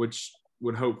there, which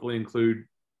would hopefully include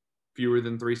fewer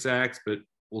than 3 sacks, but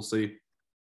we'll see.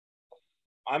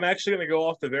 I'm actually going to go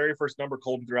off the very first number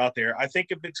Colton threw out there. I think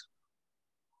if it's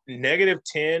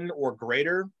 -10 or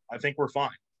greater, I think we're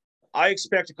fine. I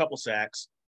expect a couple sacks,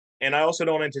 and I also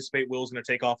don't anticipate Will's going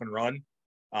to take off and run.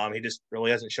 He just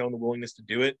really hasn't shown the willingness to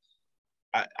do it.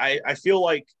 I feel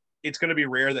like it's going to be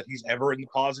rare that he's ever in the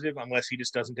positive unless he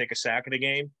just doesn't take a sack in a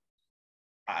game.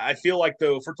 I feel like,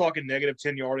 though, if we're talking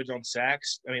 -10 yardage on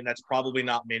sacks, I mean, that's probably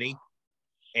not many.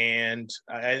 And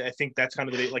I think that's kind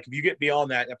of the – like, if you get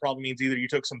beyond that, that probably means either you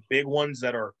took some big ones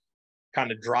that are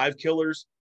kind of drive killers,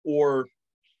 or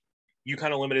you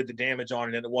kind of limited the damage on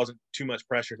it and it wasn't too much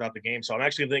pressure throughout the game. So I'm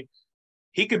actually think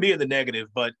he could be in the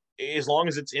negative, but as long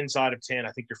as it's inside of 10,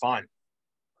 I think you're fine.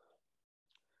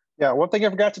 Yeah, one thing I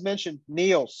forgot to mention,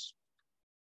 kneels.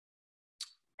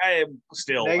 I'm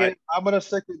gonna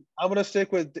stick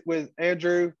with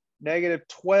Andrew.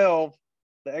 -12.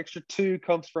 The extra 2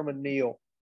 comes from a kneel.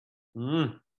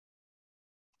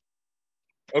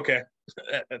 Okay,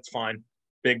 that's fine.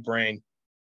 Big brain.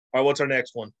 All right, what's our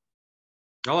next one?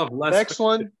 Y'all have less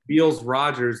Wheels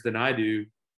Rogers than I do.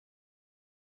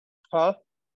 Huh?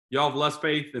 Y'all have less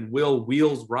faith in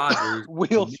Wheels Rogers.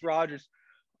 Wheels Rogers.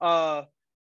 The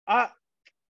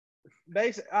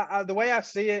way I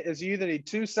see it is you either need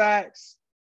 2 sacks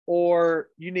or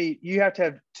you have to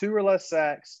have 2 or less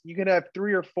sacks. You can have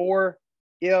 3 or 4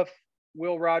 if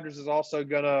Will Rogers is also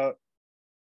gonna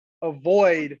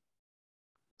avoid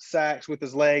sacks with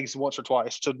his legs once or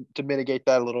twice to mitigate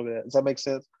that a little bit. Does that make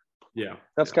sense? Yeah.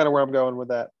 That's kind of where I'm going with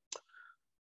that.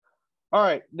 All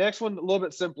right, next one, a little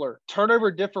bit simpler.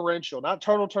 Turnover differential, not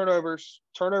total turnovers,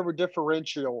 turnover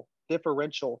differential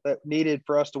that needed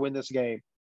for us to win this game.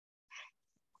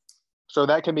 So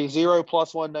that can be 0,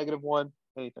 +1, -1,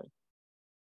 anything.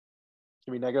 It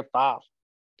can be -5,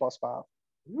 +5.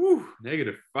 Woo,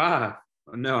 -5.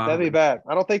 No, that'd be bad.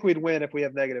 I don't think we'd win if we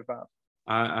have -5.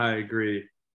 I agree.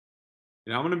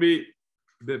 I'm going to be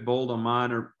a bit bold on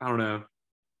mine, or I don't know.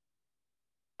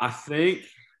 I think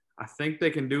they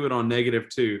can do it on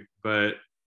 -2, but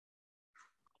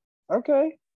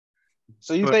Okay.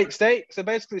 So you think State? So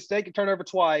basically, State can turn over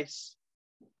twice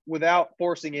without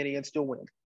forcing any and still win.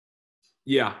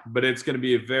 yeah, but it's going to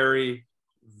be a very,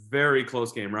 very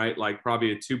close game, right? Like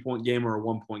probably a 2-point game or a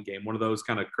 1-point game, one of those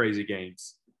kind of crazy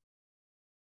games.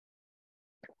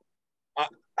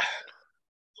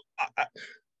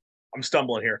 I'm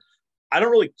stumbling here. I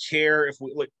don't really care if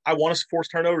we like. I want us to force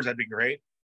turnovers. That'd be great.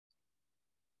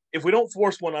 If we don't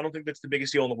force one, I don't think that's the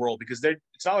biggest deal in the world because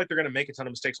it's not like they're going to make a ton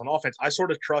of mistakes on offense. I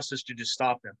sort of trust us to just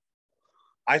stop them.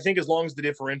 I think as long as the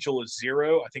differential is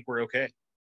 0, I think we're okay.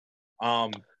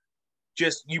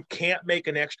 Just you can't make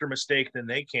an extra mistake than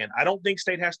they can. I don't think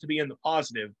State has to be in the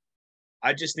positive.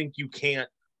 I just think you can't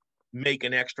make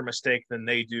an extra mistake than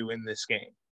they do in this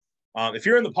game. If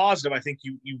you're in the positive, I think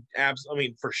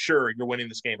for sure you're winning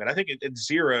this game. And I think at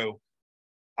 0,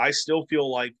 I still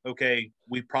feel like, okay,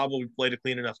 we probably played a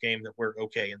clean enough game that we're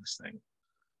okay in this thing.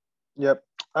 Yep.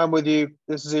 I'm with you.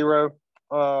 This is 0.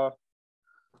 That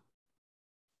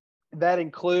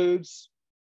includes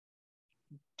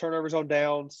turnovers on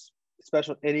downs,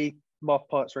 special any muff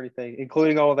punts or anything,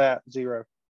 including all of that, 0.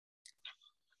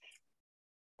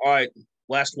 All right,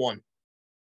 last one.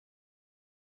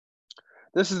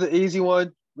 This is the easy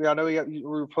one. I know we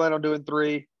were planning on doing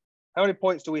 3. How many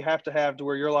points do we have to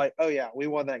where you're like, oh yeah, we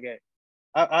won that game?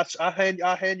 I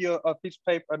hand you a piece of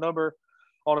paper, a number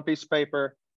on a piece of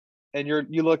paper, and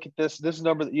you look at this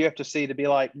number that you have to see to be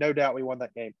like, no doubt we won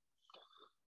that game.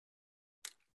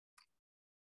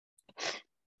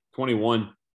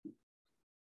 21.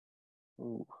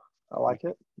 Ooh, I like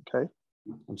it. Okay.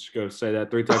 Let's go say that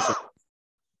 3 times.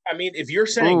 I mean, if you're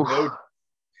saying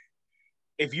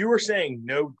if you were saying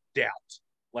no doubt,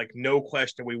 like no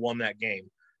question we won that game,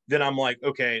 then I'm like,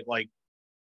 okay, like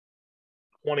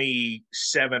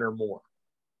 27 or more.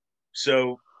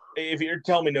 So if you're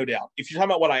telling me no doubt, if you're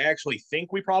talking about what I actually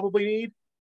think we probably need,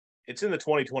 it's in the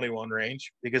 2021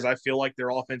 range because I feel like their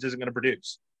offense isn't going to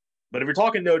produce. But if you're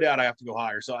talking no doubt, I have to go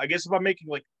higher. So I guess if I'm making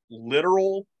like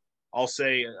literal, I'll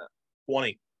say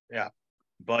 20. Yeah.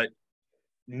 But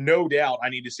no doubt I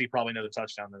need to see probably another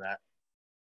touchdown than that.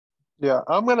 Yeah,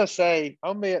 I'm going to say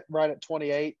I'm right at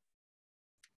 28.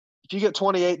 If you get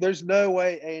 28, there's no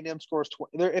way A&M scores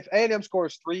 20. If A&M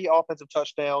scores 3 offensive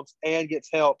touchdowns and gets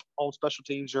help on special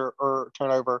teams or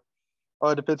turnover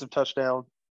or a defensive touchdown,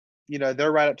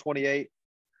 they're right at 28.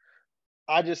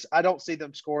 I don't see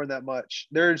them scoring that much.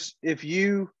 If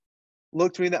you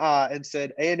looked me in the eye and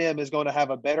said A&M is going to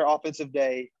have a better offensive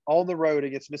day on the road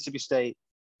against Mississippi State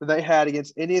than they had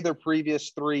against any of their previous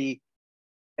 3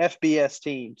 FBS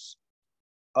teams,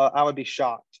 I would be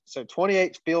shocked. So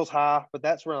 28 feels high, but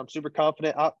that's where I'm super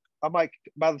confident. I might,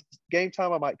 by the game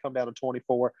time, I might come down to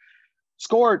 24.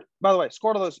 Scored all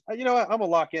those. You know what? I'm going to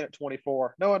lock in at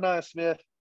 24. Noah Smith, if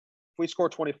we score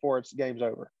 24, it's game's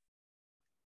over.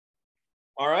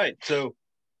 All right. So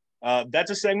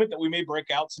that's a segment that we may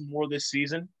break out some more this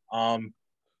season. I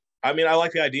mean, I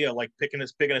like the idea, like picking a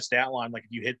stat line. Like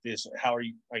if you hit this, how do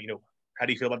you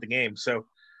feel about the game? So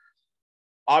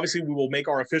obviously we will make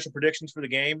our official predictions for the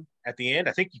game at the end.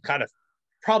 I think you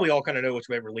probably all know which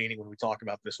way we're leaning when we talk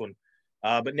about this one.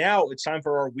 But now it's time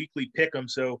for our weekly pick 'em.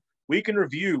 So we can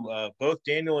review. Both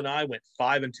Daniel and I went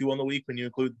 5-2 on the week when you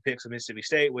include the picks of Mississippi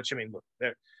State, which, I mean, look,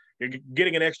 you're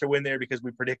getting an extra win there because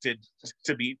we predicted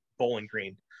to beat Bowling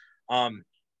Green.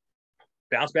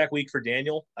 Bounce back week for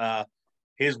Daniel.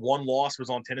 His one loss was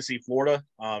on Tennessee, Florida.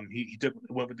 He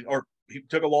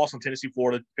took a loss on Tennessee,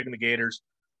 Florida, picking the Gators.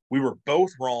 We were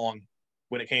both wrong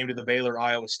when it came to the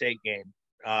Baylor-Iowa State game.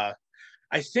 I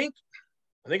think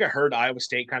I heard Iowa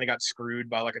State kind of got screwed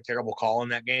by like a terrible call in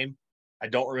that game. I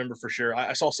don't remember for sure.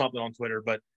 I saw something on Twitter,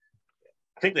 but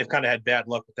I think they've kind of had bad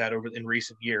luck with that in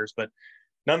recent years. But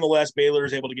nonetheless, Baylor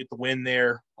is able to get the win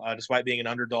there, despite being an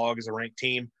underdog as a ranked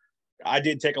team. I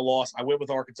did take a loss. I went with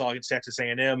Arkansas against Texas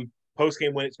A&M.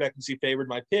 Post-game win expectancy favored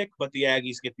my pick, but the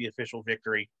Aggies get the official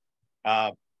victory.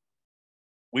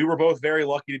 We were both very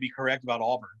lucky to be correct about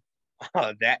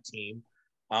Auburn, that team.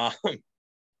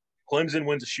 Clemson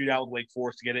wins a shootout with Wake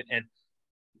Forest to get it. And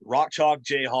Rock Chalk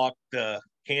Jayhawk, the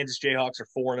Kansas Jayhawks are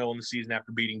 4-0 in the season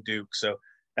after beating Duke. So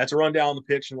that's a rundown on the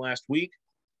picks from last week.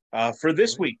 For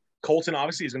this week, Colton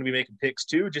obviously is going to be making picks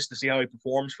too, just to see how he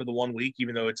performs for the 1 week,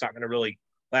 even though it's not going to really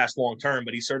last long term,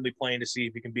 but he's certainly playing to see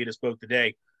if he can beat us both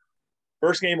today.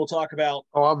 First game we'll talk about.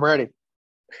 Oh, I'm ready.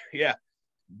 Yeah.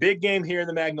 Big game here in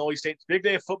the Magnolia State. It's a big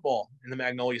day of football in the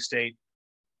Magnolia State.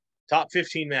 Top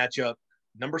 15 matchup.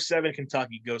 Number 7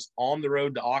 Kentucky goes on the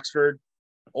road to Oxford.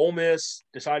 Ole Miss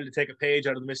decided to take a page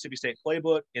out of the Mississippi State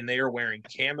playbook, and they are wearing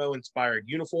camo-inspired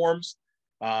uniforms.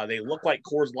 They look like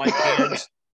Coors Light cans.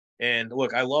 And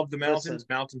look, I love the mountains. Listen.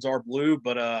 Mountains are blue,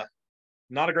 but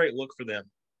not a great look for them.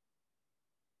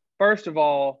 First of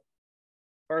all,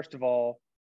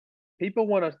 people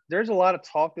want to. There's a lot of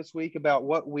talk this week about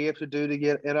what we have to do to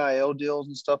get NIL deals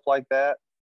and stuff like that.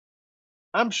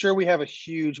 I'm sure we have a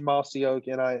huge Mossy Oak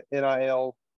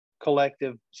NIL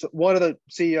collective. So one of the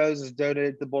CEOs has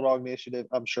donated to the Bulldog Initiative,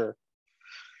 I'm sure.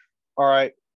 All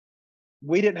right.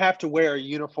 We didn't have to wear a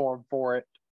uniform for it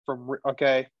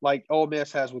like Ole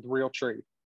Miss has with Real Tree.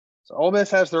 So Ole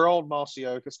Miss has their own Mossy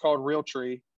Oak. It's called Real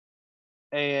Tree.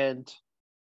 And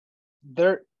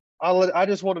I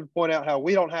just wanted to point out how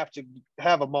we don't have to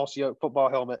have a Mossy Oak football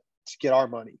helmet to get our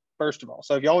money, first of all.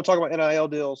 So if y'all want to talk about NIL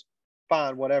deals,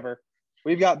 fine, whatever.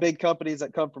 We've got big companies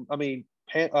that come from. I mean,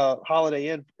 Holiday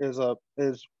Inn is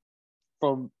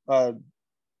from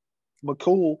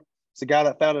McCool. It's the guy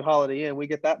that founded Holiday Inn. We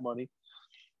get that money.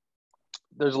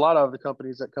 There's a lot of other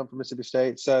companies that come from Mississippi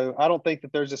State. So I don't think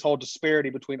that there's this whole disparity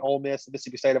between Ole Miss and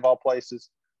Mississippi State of all places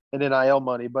and NIL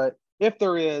money. But if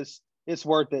there is, it's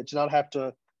worth it to not have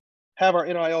to have our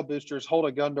NIL boosters hold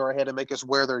a gun to our head and make us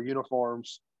wear their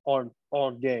uniforms on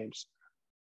games.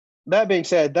 That being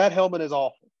said, that helmet is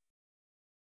awful.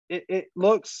 It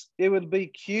would be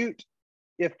cute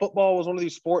if football was one of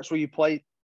these sports where you play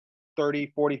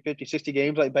 30, 40, 50, 60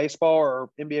 games like baseball or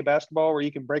NBA basketball where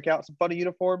you can break out some funny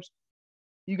uniforms.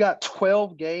 You got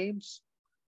 12 games.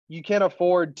 You can't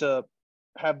afford to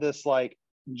have this like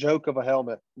joke of a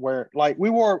helmet where like we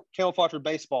wore camouflage for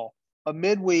baseball, a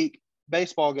midweek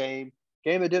baseball game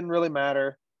that didn't really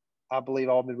matter. I believe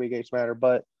all midweek games matter,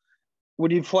 but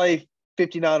when you play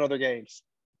 59 other games,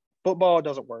 football, it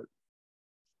doesn't work.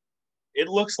 It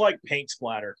looks like paint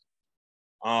splatter.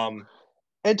 And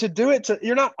to do it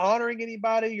you're not honoring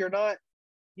anybody. You're not,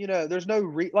 there's no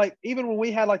like even when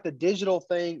we had like the digital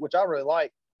thing, which I really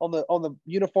like on the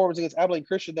uniforms against Abilene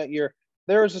Christian that year,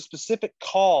 there was a specific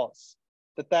cause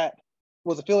that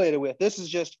was affiliated with. This is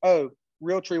just,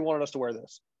 Real Tree wanted us to wear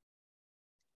this.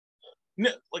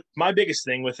 No, like my biggest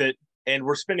thing with it, and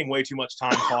we're spending way too much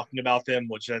time talking about them,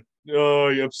 which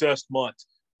you obsessed much.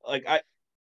 Like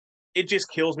it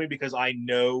just kills me because I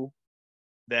know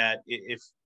that if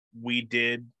we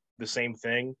did the same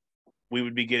thing, we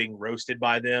would be getting roasted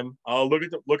by them. Oh, look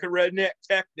at Redneck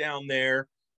Tech down there.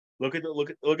 Look at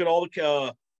all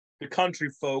the country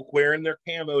folk wearing their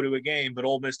camo to a game, but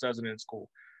Ole Miss doesn't in school.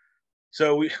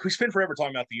 So we spend forever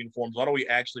talking about the uniforms. Why don't we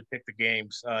actually pick the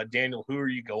games? Daniel, who are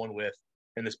you going with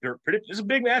in this? It's a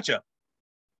big matchup.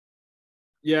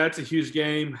 Yeah, it's a huge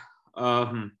game.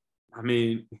 I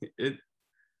mean,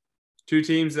 two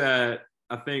teams that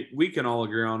I think we can all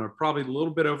agree on are probably a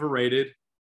little bit overrated.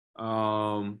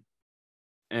 And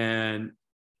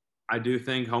I do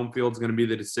think home field is going to be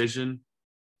the decision.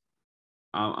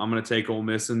 I'm going to take Ole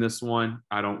Miss in this one.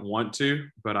 I don't want to,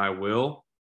 but I will.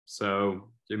 So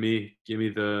give me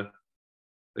the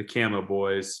camo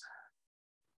boys.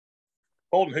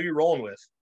 Holden, who you rolling with?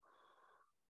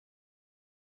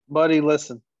 Buddy,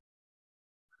 listen.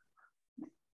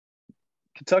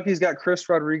 Kentucky's got Chris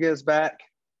Rodriguez back.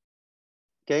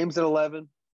 Game's at 11.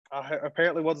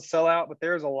 Apparently was a sellout, but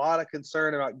there's a lot of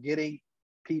concern about getting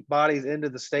Pete bodies into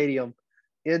the stadium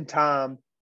in time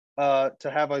to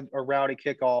have a rowdy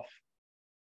kickoff.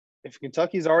 If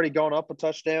Kentucky's already gone up a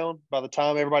touchdown by the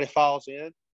time everybody files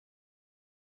in,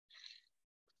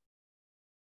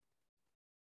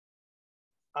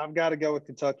 I've got to go with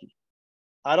Kentucky.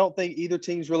 I don't think either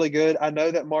team's really good. I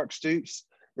know that Mark Stoops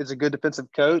is a good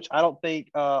defensive coach. I don't think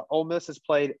Ole Miss has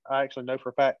played – I actually know for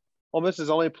a fact Ole Miss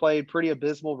has only played pretty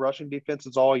abysmal rushing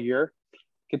defenses all year.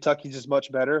 Kentucky's is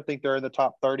much better. I think they're in the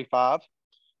top 35.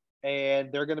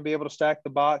 And they're going to be able to stack the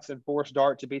box and force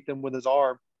Dart to beat them with his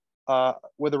arm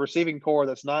with a receiving core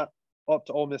that's not up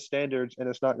to Ole Miss standards, and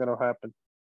it's not going to happen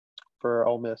for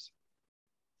Ole Miss.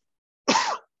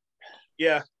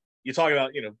 Yeah, you talk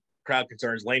about, crowd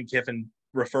concerns. Lane Kiffin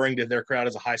referring to their crowd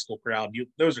as a high school crowd.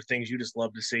 Those are things you just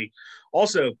love to see.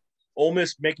 Also, Ole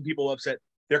Miss making people upset.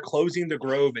 They're closing the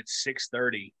Grove at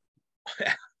 6:30.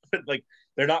 Like,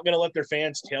 they're not going to let their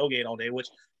fans tailgate all day, which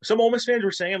some Ole Miss fans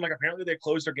were saying, like, apparently they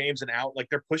closed their games an hour. Like,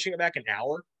 they're pushing it back an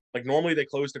hour. Like, normally they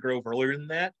close the Grove earlier than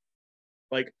that.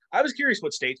 Like, I was curious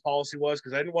what State's policy was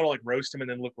because I didn't want to, like, roast them and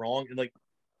then look wrong. And, like,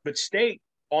 but State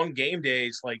on game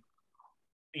days, like,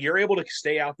 you're able to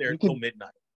stay out there until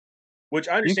midnight, which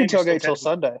I understand. You can tailgate till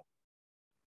Sunday.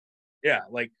 Yeah,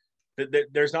 like,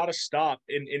 there's not a stop.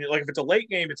 And, like, if it's a late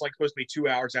game, it's, like, supposed to be 2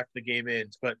 hours after the game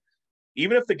ends. But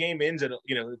even if the game ends at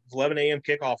 11 a.m.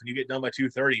 kickoff and you get done by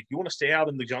 2:30, if you want to stay out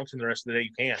in the junction the rest of the day,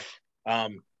 you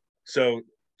can. So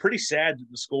pretty sad that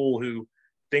the school who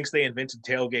thinks they invented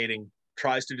tailgating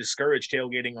tries to discourage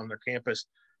tailgating on their campus.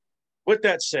 With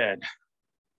that said,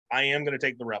 I am going to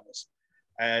take the Rebels.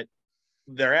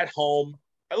 They're at home.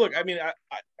 Look, I mean,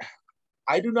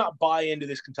 I do not buy into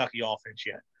this Kentucky offense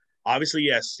yet. Obviously,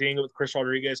 yes, seeing it with Chris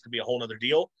Rodriguez could be a whole other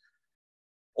deal.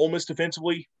 Ole Miss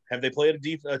defensively, have they played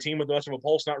a team with much of a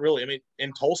pulse? Not really. I mean,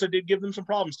 and Tulsa did give them some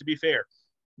problems, to be fair.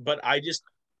 But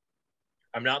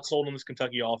I'm not sold on this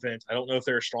Kentucky offense. I don't know if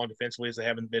they're as strong defensively as they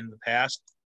haven't been in the past.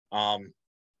 And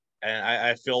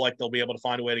I feel like they'll be able to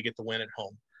find a way to get the win at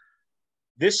home.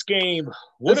 This game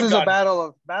this is a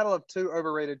battle of two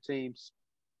overrated teams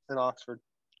in Oxford.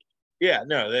 Yeah,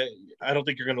 no, I don't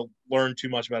think you're going to learn too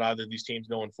much about either of these teams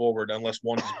going forward unless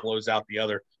one just blows out the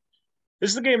other.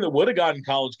 This is a game that would have gotten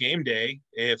College game day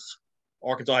if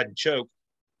Arkansas hadn't choked.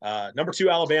 Number 2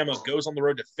 Alabama goes on the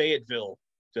road to Fayetteville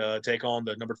to take on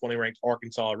the number 20 ranked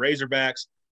Arkansas Razorbacks.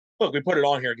 Look, we put it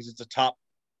on here because it's a top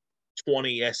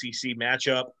 20 SEC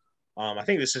matchup. I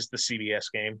think this is the CBS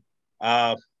game.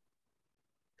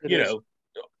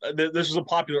 This was a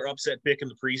popular upset pick in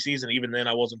the preseason. Even then,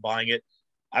 I wasn't buying it.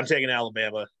 I'm taking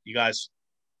Alabama. You guys,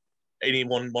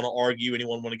 anyone want to argue?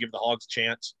 Anyone want to give the Hogs a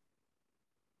chance?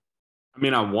 I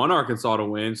mean, I want Arkansas to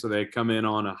win, so they come in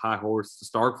on a high horse to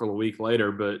Starkville a week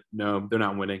later, but no, they're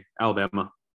not winning.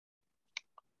 Alabama.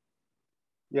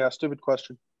 Yeah, stupid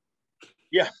question.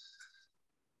 Yeah.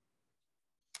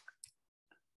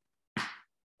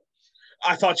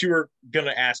 I thought you were going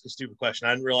to ask a stupid question.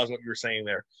 I didn't realize what you were saying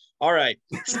there. All right.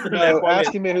 No,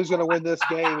 asking me who's going to win this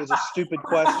game is a stupid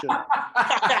question.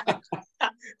 I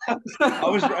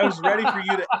was ready for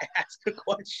you to ask a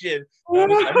question. I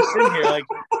was sitting here like.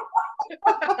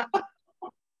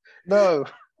 No.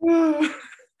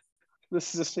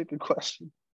 This is a stupid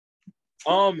question.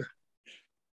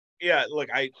 Yeah, look,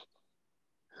 I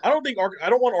don't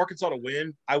want Arkansas to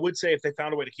win. I would say if they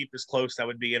found a way to keep this close, I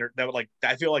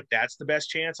feel like that's the best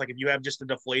chance. Like if you have just a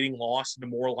deflating loss,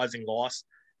 demoralizing loss,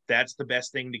 that's the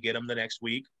best thing to get them the next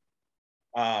week.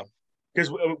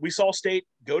 Because we saw State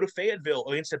go to Fayetteville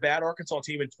against a bad Arkansas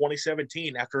team in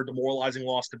 2017 after a demoralizing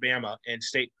loss to Bama, and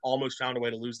State almost found a way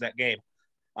to lose that game,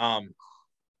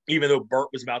 even though Burt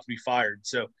was about to be fired.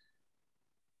 So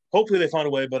hopefully they find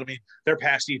a way, but I mean, their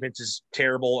pass defense is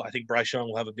terrible. I think Bryce Young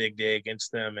will have a big day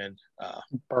against them, and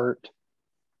Burt.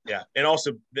 Yeah, and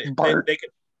also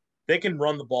they can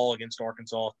run the ball against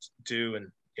Arkansas too, and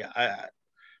yeah,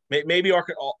 maybe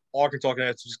Arkansas can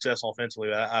have some success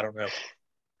offensively. I don't know.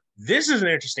 This is an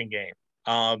interesting game.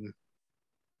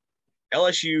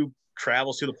 LSU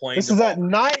travels to the Plains. This is at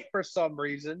night for some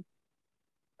reason.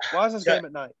 Why is this game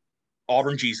at night?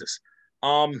 Auburn Jesus.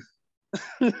 So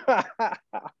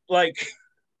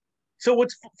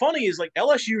what's funny is like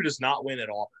LSU does not win at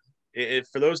Auburn.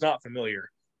 For those not familiar,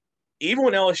 even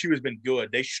when LSU has been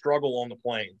good, they struggle on the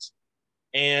Plains.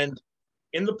 And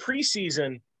in the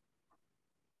preseason,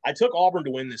 I took Auburn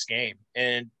to win this game,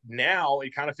 and now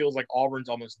it kind of feels like Auburn's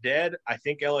almost dead. I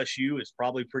think LSU is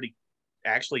probably pretty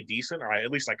actually decent, or at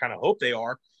least I kind of hope they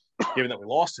are, given that we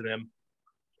lost to them.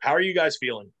 How are you guys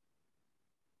feeling?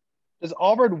 Does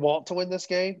Auburn want to win this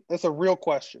game? That's a real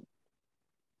question.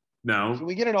 No. Can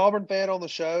we get an Auburn fan on the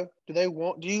show? Do you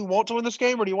want to win this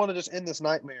game, or do you want to just end this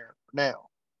nightmare now?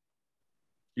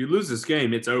 You lose this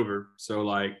game, it's over. So,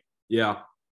 yeah,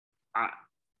 I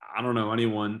don't know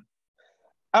anyone.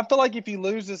 I feel like if you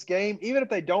lose this game, even if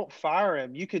they don't fire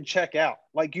him, you can check out.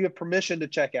 Like you have permission to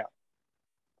check out.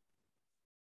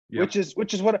 Yeah. Which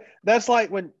is what that's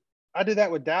like when I do that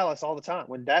with Dallas all the time.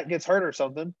 When Dak gets hurt or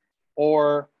something,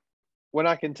 or when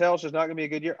I can tell it's just not going to be a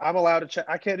good year, I'm allowed to check.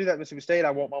 I can't do that at Mississippi State.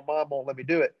 My mom won't let me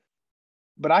do it.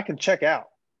 But I can check out.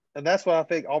 And that's what I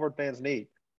think Auburn fans need.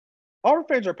 Auburn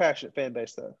fans are a passionate fan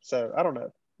base, though. So I don't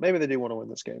know. Maybe they do want to win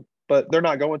this game. But they're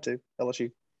not going to,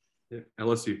 LSU. Yeah,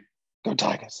 LSU. Go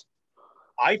Tigers.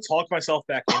 I talked myself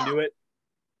back into it.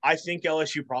 I think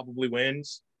LSU probably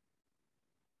wins.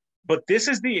 But this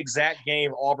is the exact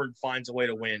game Auburn finds a way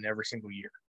to win every single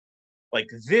year. Like,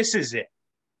 this is it.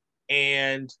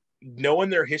 And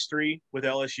knowing their history with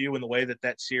LSU and the way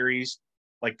that series,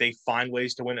 like, they find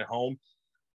ways to win at home.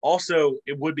 Also,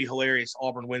 it would be hilarious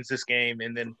Auburn wins this game,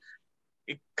 and then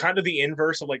kind of the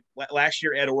inverse of, like, last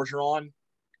year Ed Orgeron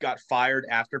got fired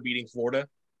after beating Florida.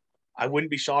 I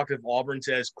wouldn't be shocked if Auburn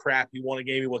says, crap, he won a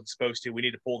game he wasn't supposed to. We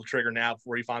need to pull the trigger now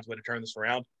before he finds a way to turn this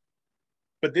around.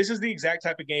 But this is the exact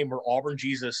type of game where Auburn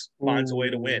Jesus finds a way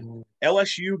to win.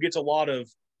 LSU gets a lot of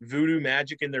voodoo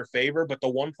magic in their favor, but the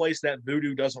one place that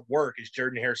voodoo doesn't work is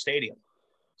Jordan-Hare Stadium.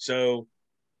 So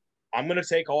I'm going to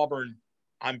take Auburn.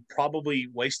 I'm probably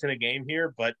wasting a game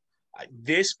here, but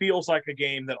this feels like a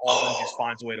game that Auburn just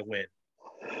finds a way to win.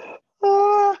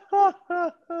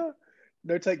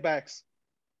 No take backs.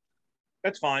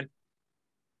 That's fine.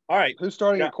 All right. Who's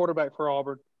starting at quarterback for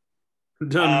Auburn?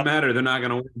 Doesn't matter. They're not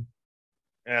going to win.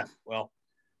 Yeah, well.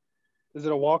 Is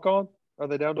it a walk-on? Are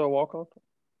they down to a walk-on?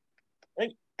 I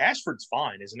think Ashford's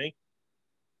fine, isn't he?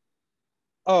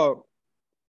 Oh,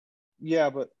 yeah,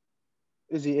 but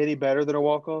is he any better than a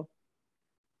walk-on?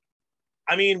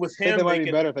 I mean, with I think him, they might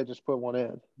be better if they just put one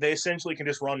in. They essentially can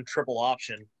just run triple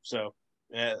option, so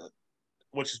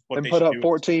which is what and they put should up do.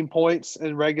 14 points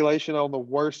in regulation on the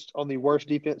worst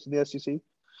defense in the SEC.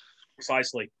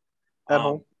 Precisely. At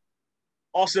home.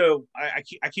 Also, I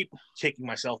keep kicking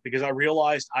myself because I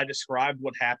realized I described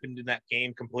what happened in that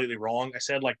game completely wrong. I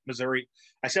said like Missouri.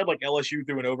 I said like LSU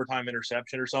threw an overtime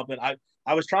interception or something.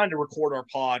 I was trying to record our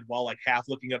pod while like half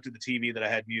looking up to the TV that I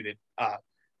had muted.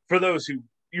 For those who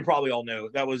you probably all know,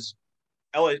 that was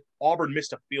Auburn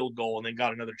missed a field goal and then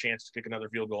got another chance to kick another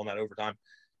field goal in that overtime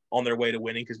on their way to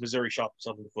winning because Missouri shot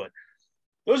themselves in the foot.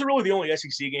 Those are really the only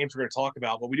SEC games we're going to talk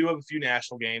about, but we do have a few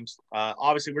national games.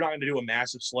 Obviously, we're not going to do a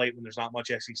massive slate when there's not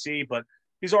much SEC, but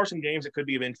these are some games that could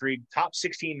be of intrigue. Top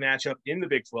 16 matchup in the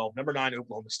Big 12. Number 9,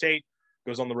 Oklahoma State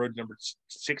goes on the road to number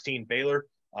 16, Baylor.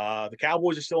 The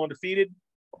Cowboys are still undefeated.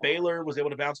 Baylor was able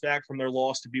to bounce back from their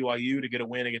loss to BYU to get a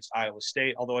win against Iowa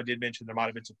State, although I did mention there might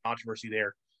have been some controversy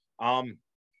there. How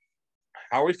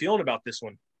are we feeling about this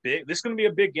one? This is going to be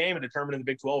a big game in determining the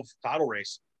Big 12 title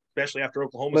race, especially after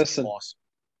Oklahoma's loss.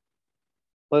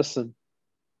 Listen,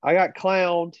 I got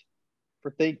clowned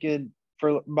for thinking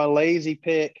for my lazy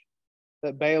pick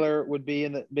that Baylor would be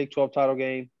in the Big 12 title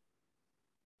game.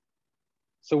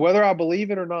 So whether I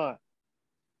believe it or not,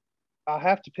 I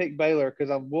have to pick Baylor because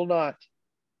I will not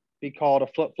be called a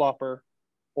flip-flopper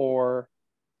or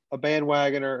a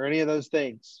bandwagoner or any of those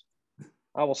things.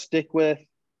 I will stick with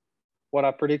what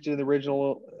I predicted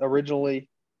originally,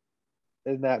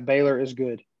 and that Baylor is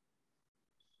good.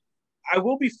 I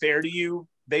will be fair to you.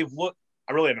 I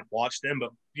really haven't watched them,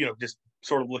 but, just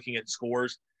sort of looking at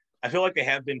scores, I feel like they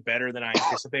have been better than I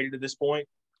anticipated at this point.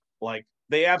 Like,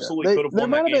 they absolutely could have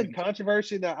won that game. There might have been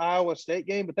controversy in that Iowa State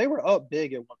game, but they were up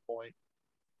big at one point.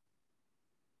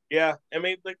 Yeah, I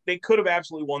mean, they could have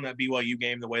absolutely won that BYU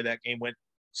game the way that game went.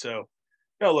 So,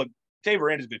 look, Dave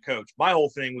Aranda's a good coach. My whole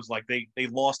thing was like they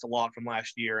lost a lot from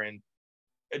last year, and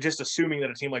just assuming that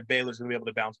a team like Baylor's going to be able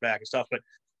to bounce back and stuff. But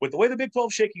with the way the Big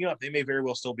 12 is shaking up, they may very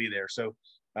well still be there. So,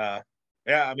 yeah,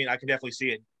 I mean, I can definitely see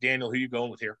it. Daniel, who are you going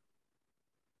with here?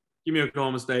 Give me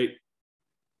Oklahoma State.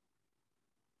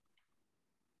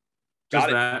 Got Just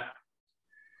it. that.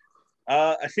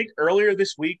 I think earlier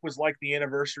this week was like the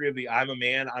anniversary of the "I'm a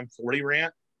man, I'm 40"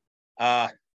 rant.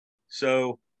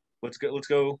 So let's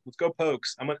go,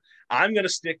 Pokes. I'm gonna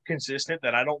stick consistent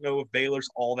that I don't know if Baylor's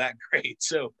all that great.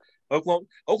 So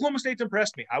Oklahoma State's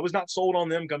impressed me. I was not sold on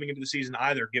them coming into the season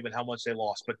either, given how much they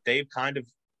lost. But they haven't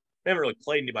really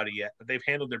played anybody yet, but they've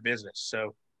handled their business.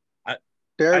 So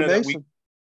Derek Mason.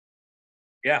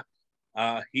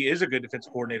 He is a good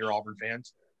defensive coordinator, Auburn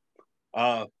fans.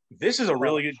 This is a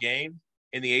really good game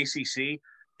in the ACC,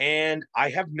 and I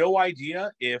have no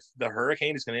idea if the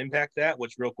hurricane is going to impact that,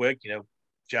 which real quick,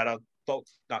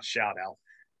 thoughts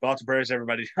and prayers to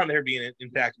everybody down there being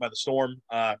impacted by the storm.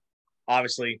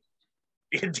 Obviously,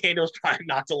 Daniel's trying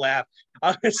not to laugh.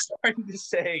 I was starting to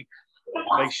say,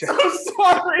 I'm so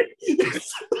sorry.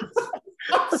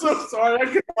 I'm so sorry. I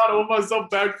could not hold myself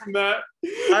back from that.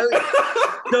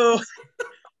 So,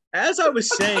 as I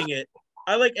was saying it,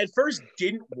 I at first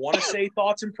didn't want to say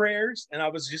thoughts and prayers, and I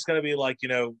was just going to be like,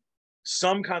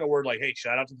 some kind of word like, hey,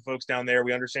 shout out to the folks down there.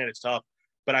 We understand it's tough.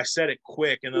 But I said it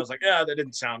quick, and I was like, that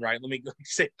didn't sound right. Let me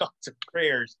say thoughts and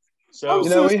prayers.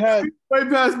 So, we had way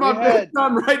past my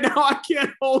bedtime right now. I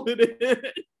can't hold it in.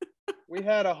 We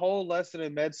had a whole lesson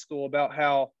in med school about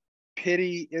how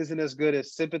pity isn't as good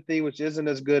as sympathy, which isn't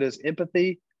as good as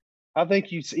empathy. I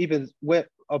think you even went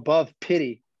above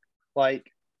pity. Like,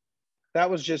 that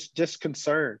was just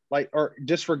concern, or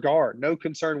disregard, no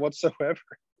concern whatsoever,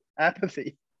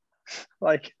 apathy.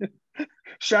 Like,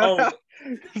 shout out.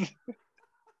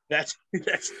 That's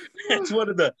one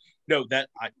of the that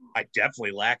I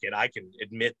definitely lack it. I can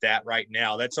admit that right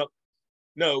now.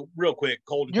 Real quick,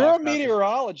 Colton. You're a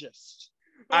meteorologist.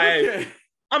 I'm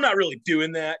not really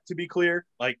doing that, to be clear.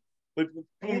 Like, put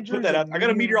that out. I got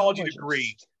a meteorology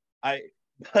degree.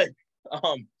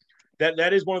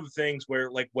 That is one of the things where,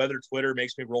 like, weather Twitter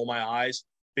makes me roll my eyes,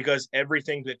 because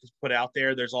everything that is put out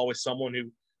there, there's always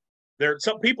someone there are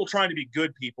some people trying to be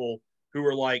good people who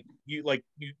are like, you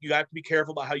have to be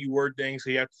careful about how you word things. So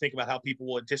you have to think about how people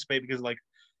will anticipate, because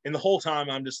and the whole time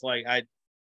I'm just like, I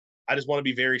just want to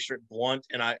be very strict, blunt.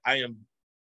 And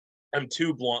I'm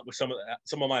too blunt with some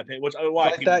of my opinion, which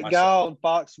like that guy on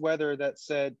Fox Weather that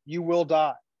said, "You will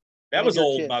die." That was your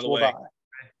old, by kids the will way.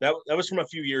 die. That was from a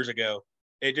few years ago.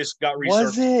 It just got resurfaced.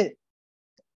 Was it?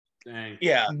 Dang.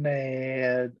 Yeah.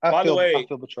 Man, By the way, I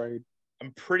feel betrayed.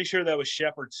 I'm pretty sure that was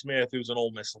Shepard Smith, who's an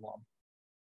Ole Miss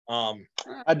alum.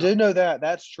 I do know that.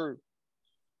 That's true.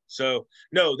 So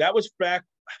no, that was back.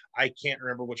 I can't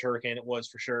remember which hurricane it was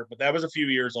for sure, but that was a few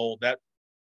years old. That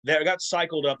got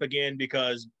cycled up again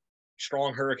because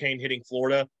strong hurricane hitting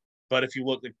Florida. But if you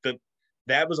look,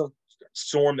 that was a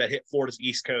storm that hit Florida's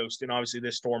East Coast, and obviously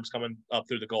this storm's coming up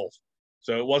through the Gulf.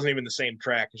 So it wasn't even the same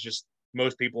track. It's just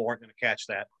most people aren't going to catch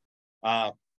that.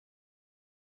 Oh,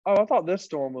 I thought this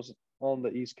storm was on the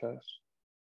East Coast.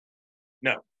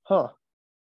 No. Huh.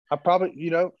 I probably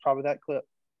that clip.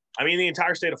 I mean, the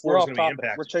entire state of Florida is going to be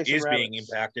We're impacted. chasing Is rabbits. being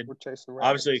impacted. We're chasing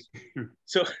rabbits. Obviously.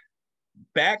 So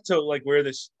back to like where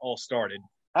this all started.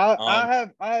 I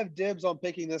have dibs on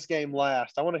picking this game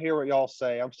last. I want to hear what y'all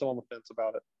say. I'm still on the fence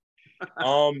about it.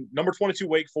 Number 22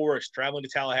 Wake Forest traveling to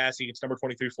Tallahassee against number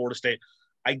 23 Florida State.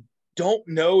 I don't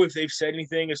know if they've said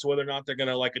anything as to whether or not they're going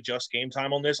to like adjust game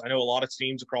time on this. I know a lot of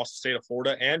teams across the state of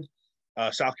Florida and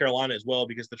South Carolina as well,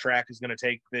 because the track is going to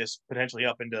take this potentially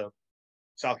up into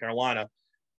South Carolina.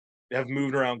 They have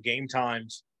moved around game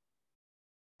times.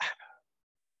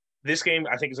 This game,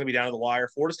 I think, is going to be down to the wire.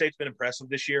 Florida State's been impressive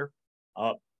this year.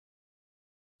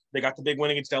 They got the big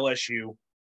win against LSU.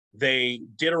 They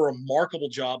did a remarkable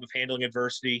job of handling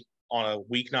adversity on a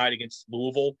weeknight against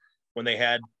Louisville when they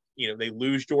had, they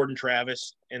lose Jordan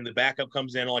Travis and the backup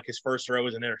comes in like his first throw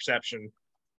is an interception.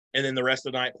 And then the rest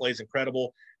of the night plays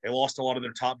incredible. They lost a lot of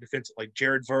their top defensive, like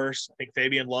Jared Verse. I think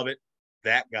Fabian Lovett,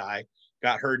 that guy,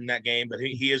 got hurt in that game, but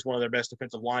he is one of their best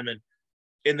defensive linemen.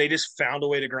 And they just found a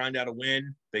way to grind out a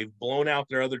win. They've blown out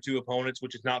their other two opponents,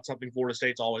 which is not something Florida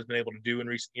State's always been able to do in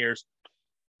recent years.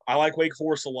 I like Wake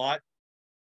Forest a lot,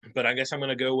 but I guess I'm going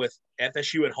to go with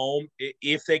FSU at home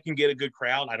if they can get a good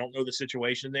crowd. I don't know the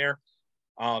situation there.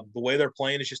 The way they're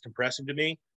playing is just impressive to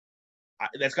me.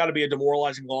 That's got to be a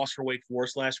demoralizing loss for Wake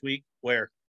Forest last week, where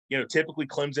typically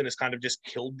Clemson has kind of just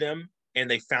killed them, and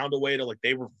they found a way to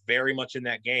they were very much in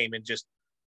that game and just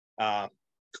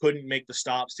couldn't make the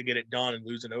stops to get it done and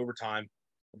lose in overtime.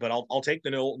 But I'll take the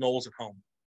Noles at home.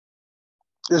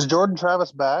 Is Jordan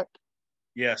Travis back?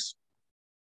 Yes.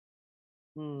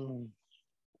 So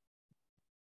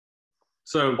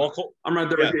I'm right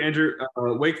there with you, Andrew.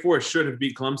 Wake Forest should have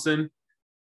beat Clemson.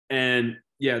 And,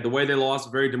 yeah, the way they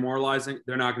lost, very demoralizing.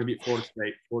 They're not going to beat Florida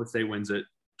State. Florida State wins it.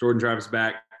 Jordan Travis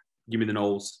back. Give me the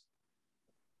Noles.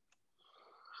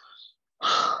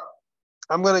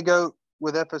 I'm going to go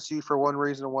with FSU for one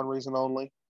reason and one reason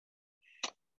only.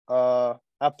 I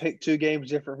picked two games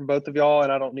different from both of y'all,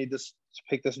 and I don't need to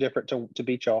pick this different to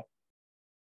beat y'all.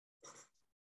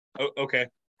 Oh, okay.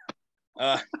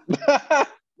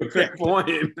 Fair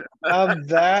point. I'm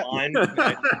that.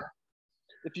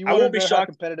 If you want to know how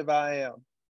competitive I am.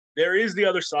 There is the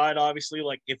other side, obviously,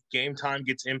 like if game time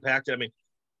gets impacted. I mean,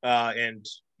 and,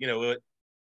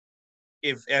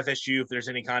 if FSU, if there's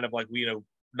any kind of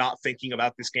not thinking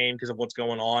about this game because of what's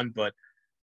going on, but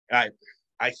I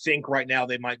think right now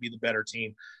they might be the better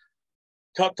team.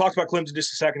 Talked about Clemson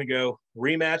just a second ago.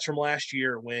 Rematch from last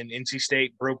year when NC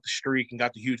State broke the streak and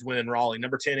got the huge win in Raleigh.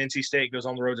 Number 10, NC State goes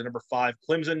on the road to number 5,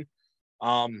 Clemson.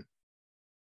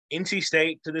 NC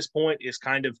State to this point is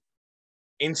kind of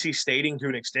NC Stating to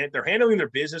an extent. They're handling their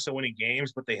business and winning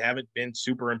games, but they haven't been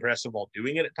super impressive while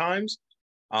doing it at times.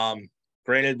 Granted,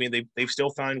 I mean, they've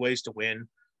still found ways to win.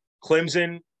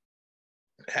 Clemson,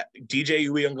 DJ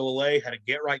Uiagalelei had a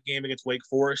get-right game against Wake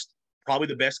Forest, probably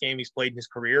the best game he's played in his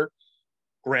career.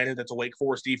 Granted, that's a Wake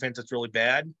Forest defense that's really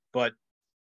bad, but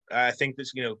I think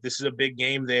this is a big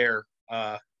game there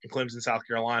in Clemson, South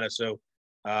Carolina. So,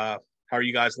 how are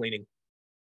you guys leaning?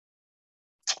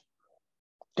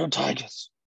 Go Tigers.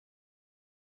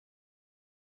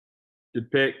 Good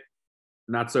pick.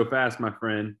 Not so fast, my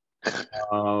friend.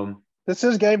 This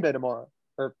is game day tomorrow.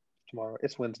 Or tomorrow.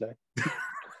 It's Wednesday.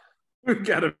 We've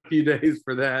got a few days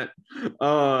for that.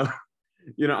 I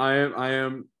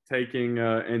am taking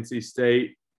NC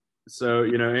State. So,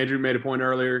 Andrew made a point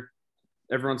earlier.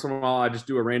 Every once in a while, I just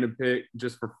do a random pick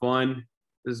just for fun.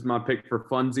 This is my pick for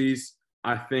funsies.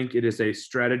 I think it is a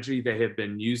strategy they have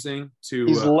been using to –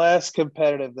 He's less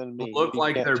competitive than me. Look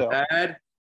like they're bad.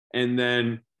 And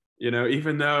then,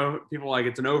 even though people are like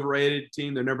it's an overrated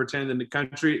team, they're number 10 in the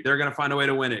country, they're going to find a way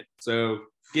to win it. So,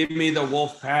 give me the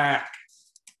Wolf Pack.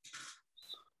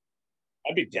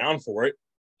 I'd be down for it.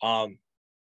 Dabo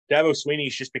Swinney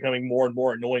is just becoming more and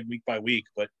more annoying week by week,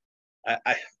 but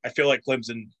I feel like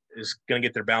Clemson is going to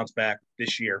get their bounce back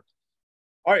this year.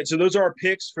 All right, so those are our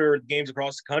picks for games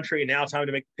across the country, and now time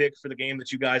to make the pick for the game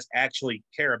that you guys actually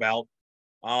care about.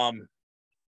 Obviously,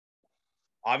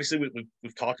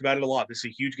 we've talked about it a lot. This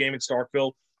is a huge game in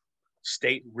Starkville.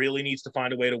 State really needs to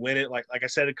find a way to win it. Like I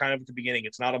said it kind of at the beginning,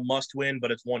 it's not a must win,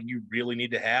 but it's one you really need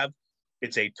to have.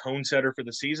 It's a tone setter for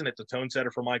the season. It's a tone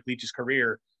setter for Mike Leach's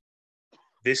career.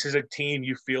 This is a team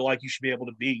you feel like you should be able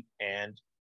to beat. And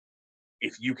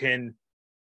if you can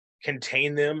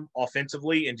contain them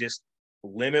offensively and just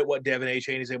limit what Devin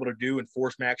Achane is able to do and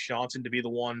force Max Johnson to be the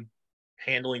one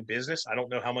handling business, I don't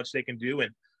know how much they can do.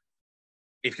 And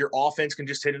if your offense can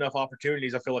just hit enough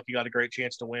opportunities, I feel like you got a great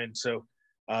chance to win. So,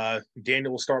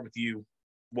 Daniel, we'll start with you.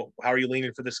 How are you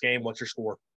leaning for this game? What's your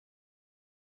score?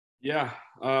 Yeah,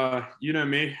 you know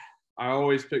me. I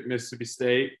always pick Mississippi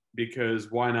State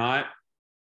because why not?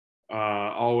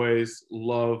 Always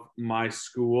love my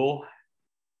school.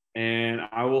 And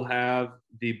I will have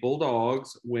the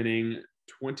Bulldogs winning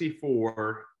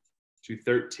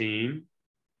 24-13.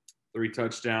 3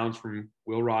 touchdowns from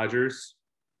Will Rogers.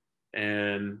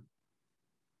 And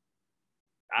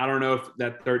I don't know if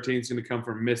that 13 is going to come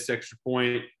from a missed extra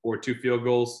point or 2 field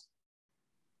goals.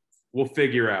 We'll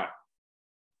figure out.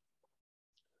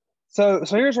 So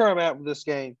here's where I'm at with this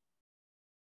game.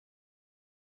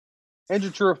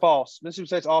 Andrew, true or false? Mississippi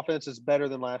State's offense is better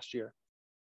than last year.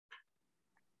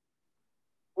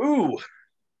 Ooh,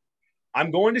 I'm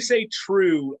going to say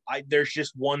true. There's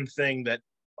just one thing that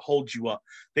holds you up.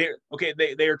 They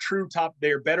are true top.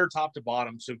 They are better top to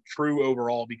bottom. So true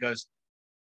overall, because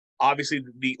obviously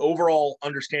the overall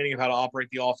understanding of how to operate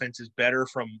the offense is better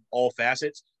from all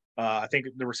facets. I think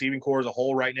the receiving core as a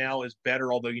whole right now is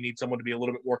better, although you need someone to be a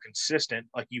little bit more consistent.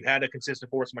 Like you had a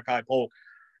consistent force in Mekhi Polk.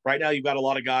 Right now you've got a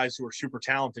lot of guys who are super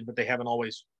talented, but they haven't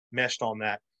always meshed on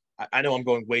that. I know I'm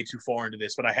going way too far into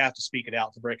this, but I have to speak it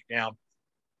out to break it down.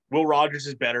 Will Rogers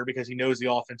is better because he knows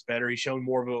the offense better. He's shown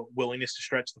more of a willingness to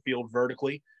stretch the field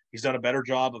vertically. He's done a better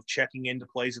job of checking into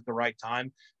plays at the right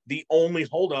time. The only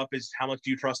holdup is how much do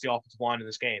you trust the offensive line in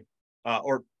this game?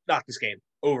 Or not this game,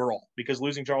 overall, because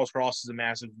losing Charles Cross is a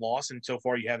massive loss, and so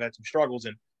far you have had some struggles,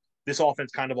 and this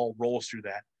offense kind of all rolls through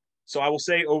that. So I will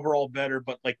say overall better,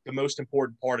 but like the most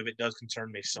important part of it does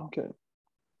concern me some. Okay.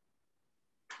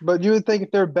 But you would think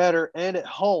if they're better and at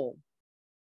home,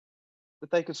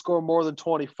 that they could score more than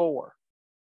 24,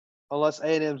 unless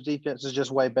A&M's defense is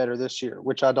just way better this year,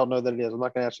 which I don't know that it is. I'm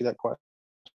not going to ask you that question.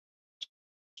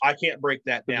 I can't break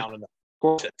that down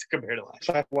enough to compare to last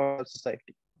year. What's the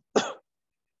safety?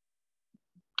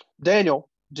 Daniel,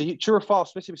 true or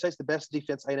false, Mississippi State's the best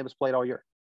defense A&M has played all year?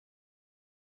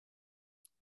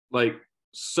 Like,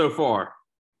 so far?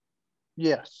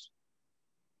 Yes.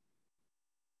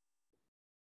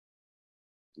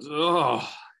 Ugh.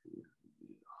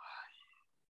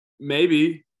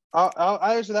 Maybe. I'll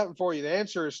answer that one for you. The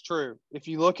answer is true. If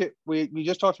you look at, we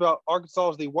just talked about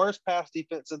Arkansas is the worst pass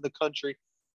defense in the country.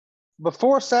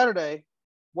 Before Saturday,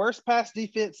 worst pass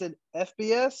defense in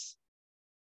FBS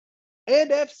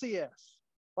and FCS,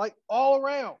 like all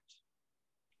around.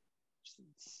 It's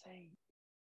insane.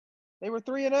 They were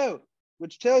 3-0,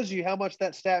 which tells you how much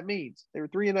that stat means. They were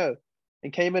 3-0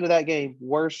 and came into that game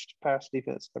worst pass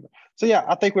defense ever. So yeah,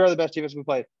 I think we are the best defense we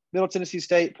played. Middle Tennessee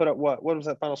State put up what? What was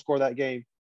that final score of that game?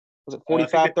 Was it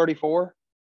 45-34?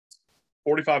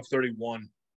 45-31.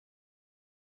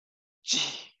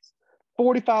 Jeez.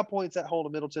 45 points at home to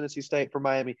Middle Tennessee State for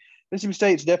Miami. Mississippi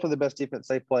State's definitely the best defense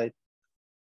they've played.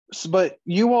 But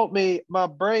you want me, my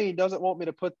brain doesn't want me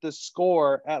to put this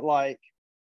score at like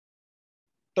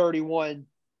 31-10.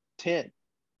 It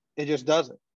just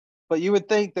doesn't. But you would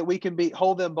think that we can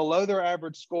hold them below their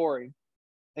average scoring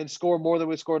and score more than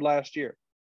we scored last year.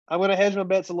 I'm going to hedge my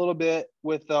bets a little bit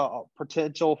with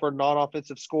potential for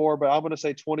non-offensive score, but I'm going to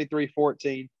say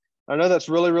 23-14. I know that's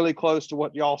really, really close to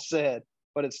what y'all said,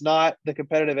 but it's not the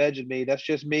competitive edge in me. That's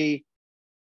just me.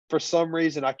 For some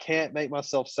reason, I can't make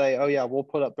myself say, oh, yeah, we'll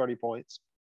put up 30 points.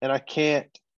 And I can't.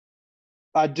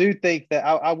 I do think that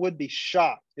I would be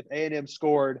shocked if A&M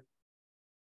scored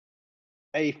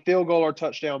a field goal or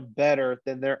touchdown better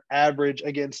than their average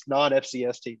against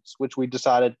non-FCS teams, which we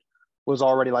decided was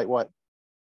already like, what,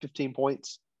 15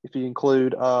 points if you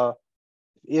include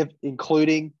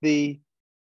including the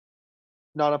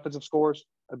non-offensive scores.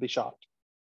 I'd be shocked.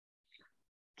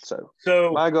 So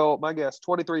my guess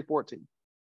 23-14.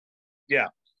 Yeah.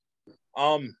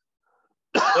 Look,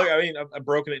 I mean, I've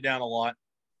broken it down a lot.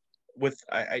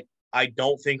 I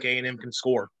don't think A&M can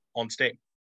score on State,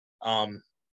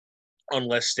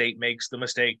 unless State makes the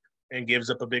mistake and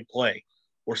gives up a big play,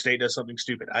 or State does something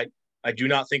stupid. I do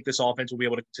not think this offense will be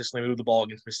able to consistently move the ball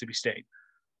against Mississippi State.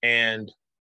 And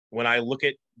when I look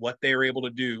at what they are able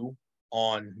to do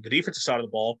on the defensive side of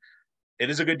the ball, it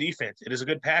is a good defense. It is a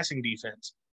good passing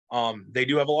defense. They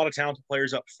do have a lot of talented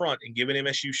players up front, and given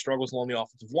MSU struggles along the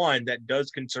offensive line, that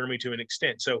does concern me to an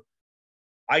extent. So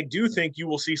I do think you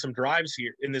will see some drives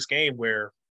here in this game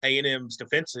where A&M's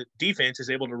defense is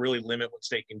able to really limit what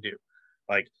State can do.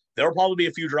 Like, there'll probably be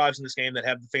a few drives in this game that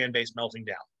have the fan base melting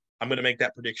down. I'm going to make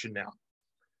that prediction now.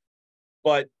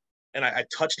 But, and I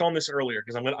touched on this earlier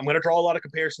because I'm going to draw a lot of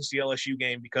comparisons to the LSU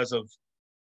game because of,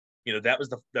 that was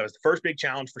the first big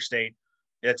challenge for State.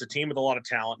 It's a team with a lot of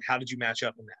talent. How did you match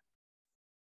up in that?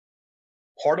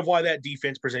 Part of why that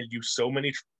defense presented you so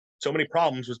many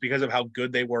problems was because of how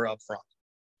good they were up front.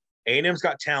 A&M's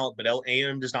got talent, but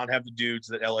A&M does not have the dudes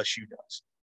that LSU does.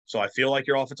 So I feel like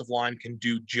your offensive line can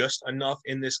do just enough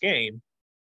in this game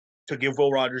to give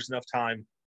Will Rogers enough time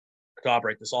to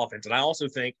operate this offense. And I also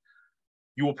think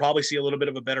you will probably see a little bit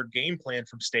of a better game plan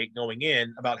from State going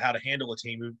in about how to handle a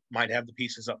team who might have the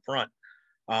pieces up front.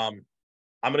 I'm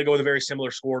going to go with a very similar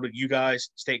score to you guys.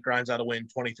 State grinds out a win,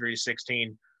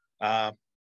 23-16. I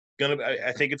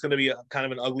think it's going to be a kind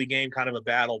of an ugly game, kind of a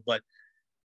battle, but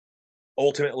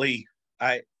ultimately,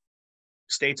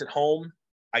 State's at home.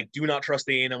 I do not trust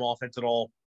the A&M offense at all.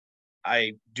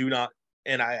 I do not,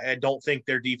 and I don't think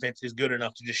their defense is good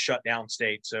enough to just shut down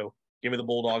State. So give me the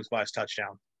Bulldogs by a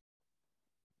touchdown.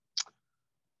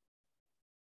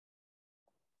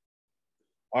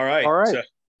 All right. So,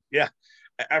 yeah,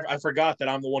 I forgot that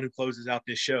I'm the one who closes out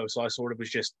this show, so I sort of was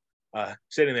just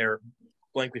sitting there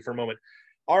blankly for a moment.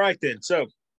 All right, then. So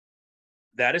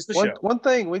that is the show. One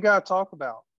thing we got to talk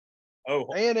about.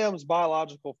 Oh, A&M's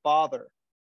biological father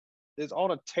is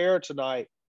on a tear tonight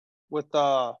with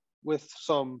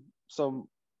some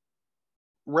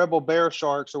rebel bear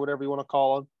sharks or whatever you want to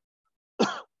call them,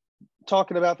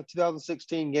 talking about the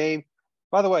 2016 game.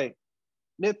 By the way,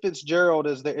 Nick Fitzgerald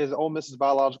is Ole Miss's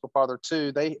biological father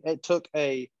too. It took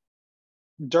a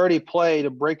dirty play to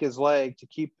break his leg to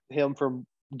keep him from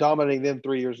dominating them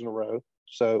 3 years in a row.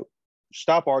 So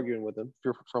stop arguing with him if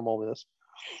you're from Ole Miss.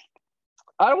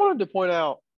 I wanted to point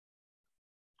out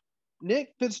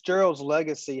Nick Fitzgerald's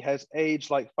legacy has aged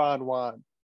like fine wine.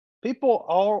 People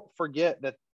all forget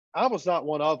that I was not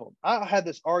one of them. I had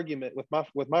this argument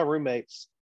with my roommates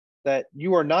that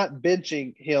you are not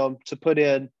benching him to put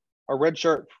in a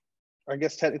redshirt, I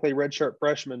guess technically redshirt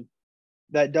freshman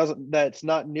that's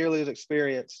not nearly as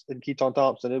experienced in Keaton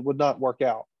Thompson. It would not work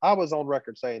out. I was on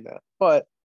record saying that, but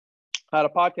I had a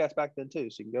podcast back then too,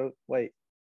 so you can go wait.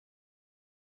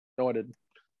 No, I didn't.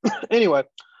 Anyway,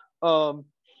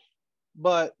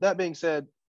 but that being said,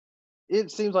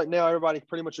 it seems like now everybody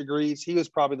pretty much agrees he was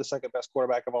probably the second best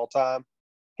quarterback of all time.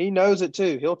 He knows it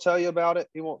too. He'll tell you about it.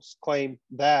 He won't claim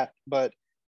that, but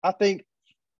I think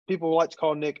people like to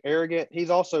call Nick arrogant. He's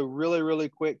also really, really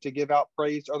quick to give out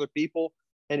praise to other people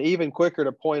and even quicker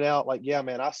to point out like, yeah,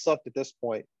 man, I sucked at this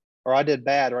point or I did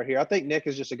bad right here. I think Nick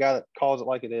is just a guy that calls it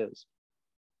like it is.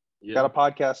 Yeah. Got a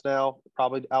podcast now,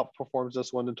 probably outperforms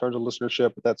this one in terms of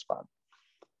listenership, but that's fine.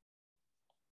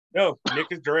 No, Nick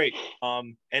is great.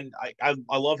 And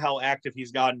I love how active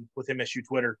he's gotten with MSU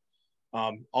Twitter.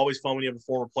 Always fun when you have a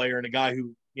former player and a guy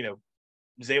who,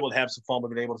 is able to have some fun,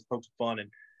 but able to poke some fun. And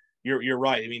you're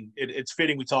right. I mean, it's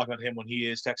fitting we talk about him when he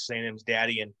is Texas A&M's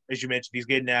daddy. And as you mentioned, he's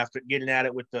getting at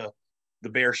it with the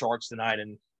Bear Sharks tonight.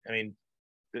 And I mean,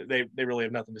 they really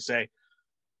have nothing to say.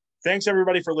 Thanks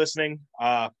everybody for listening.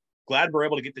 Glad we're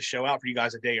able to get the show out for you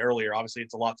guys a day earlier. Obviously,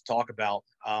 it's a lot to talk about,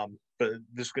 but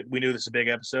we knew this was a big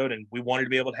episode, and we wanted to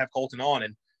be able to have Colton on.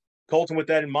 And Colton, with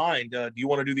that in mind, do you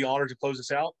want to do the honor to close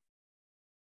us out?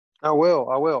 I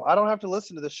will. I don't have to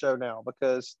listen to this show now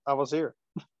because I was here.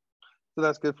 So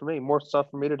that's good for me. More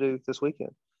stuff for me to do this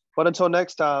weekend. But until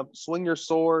next time, swing your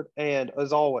sword, and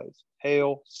as always,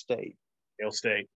 Hail State. Hail State.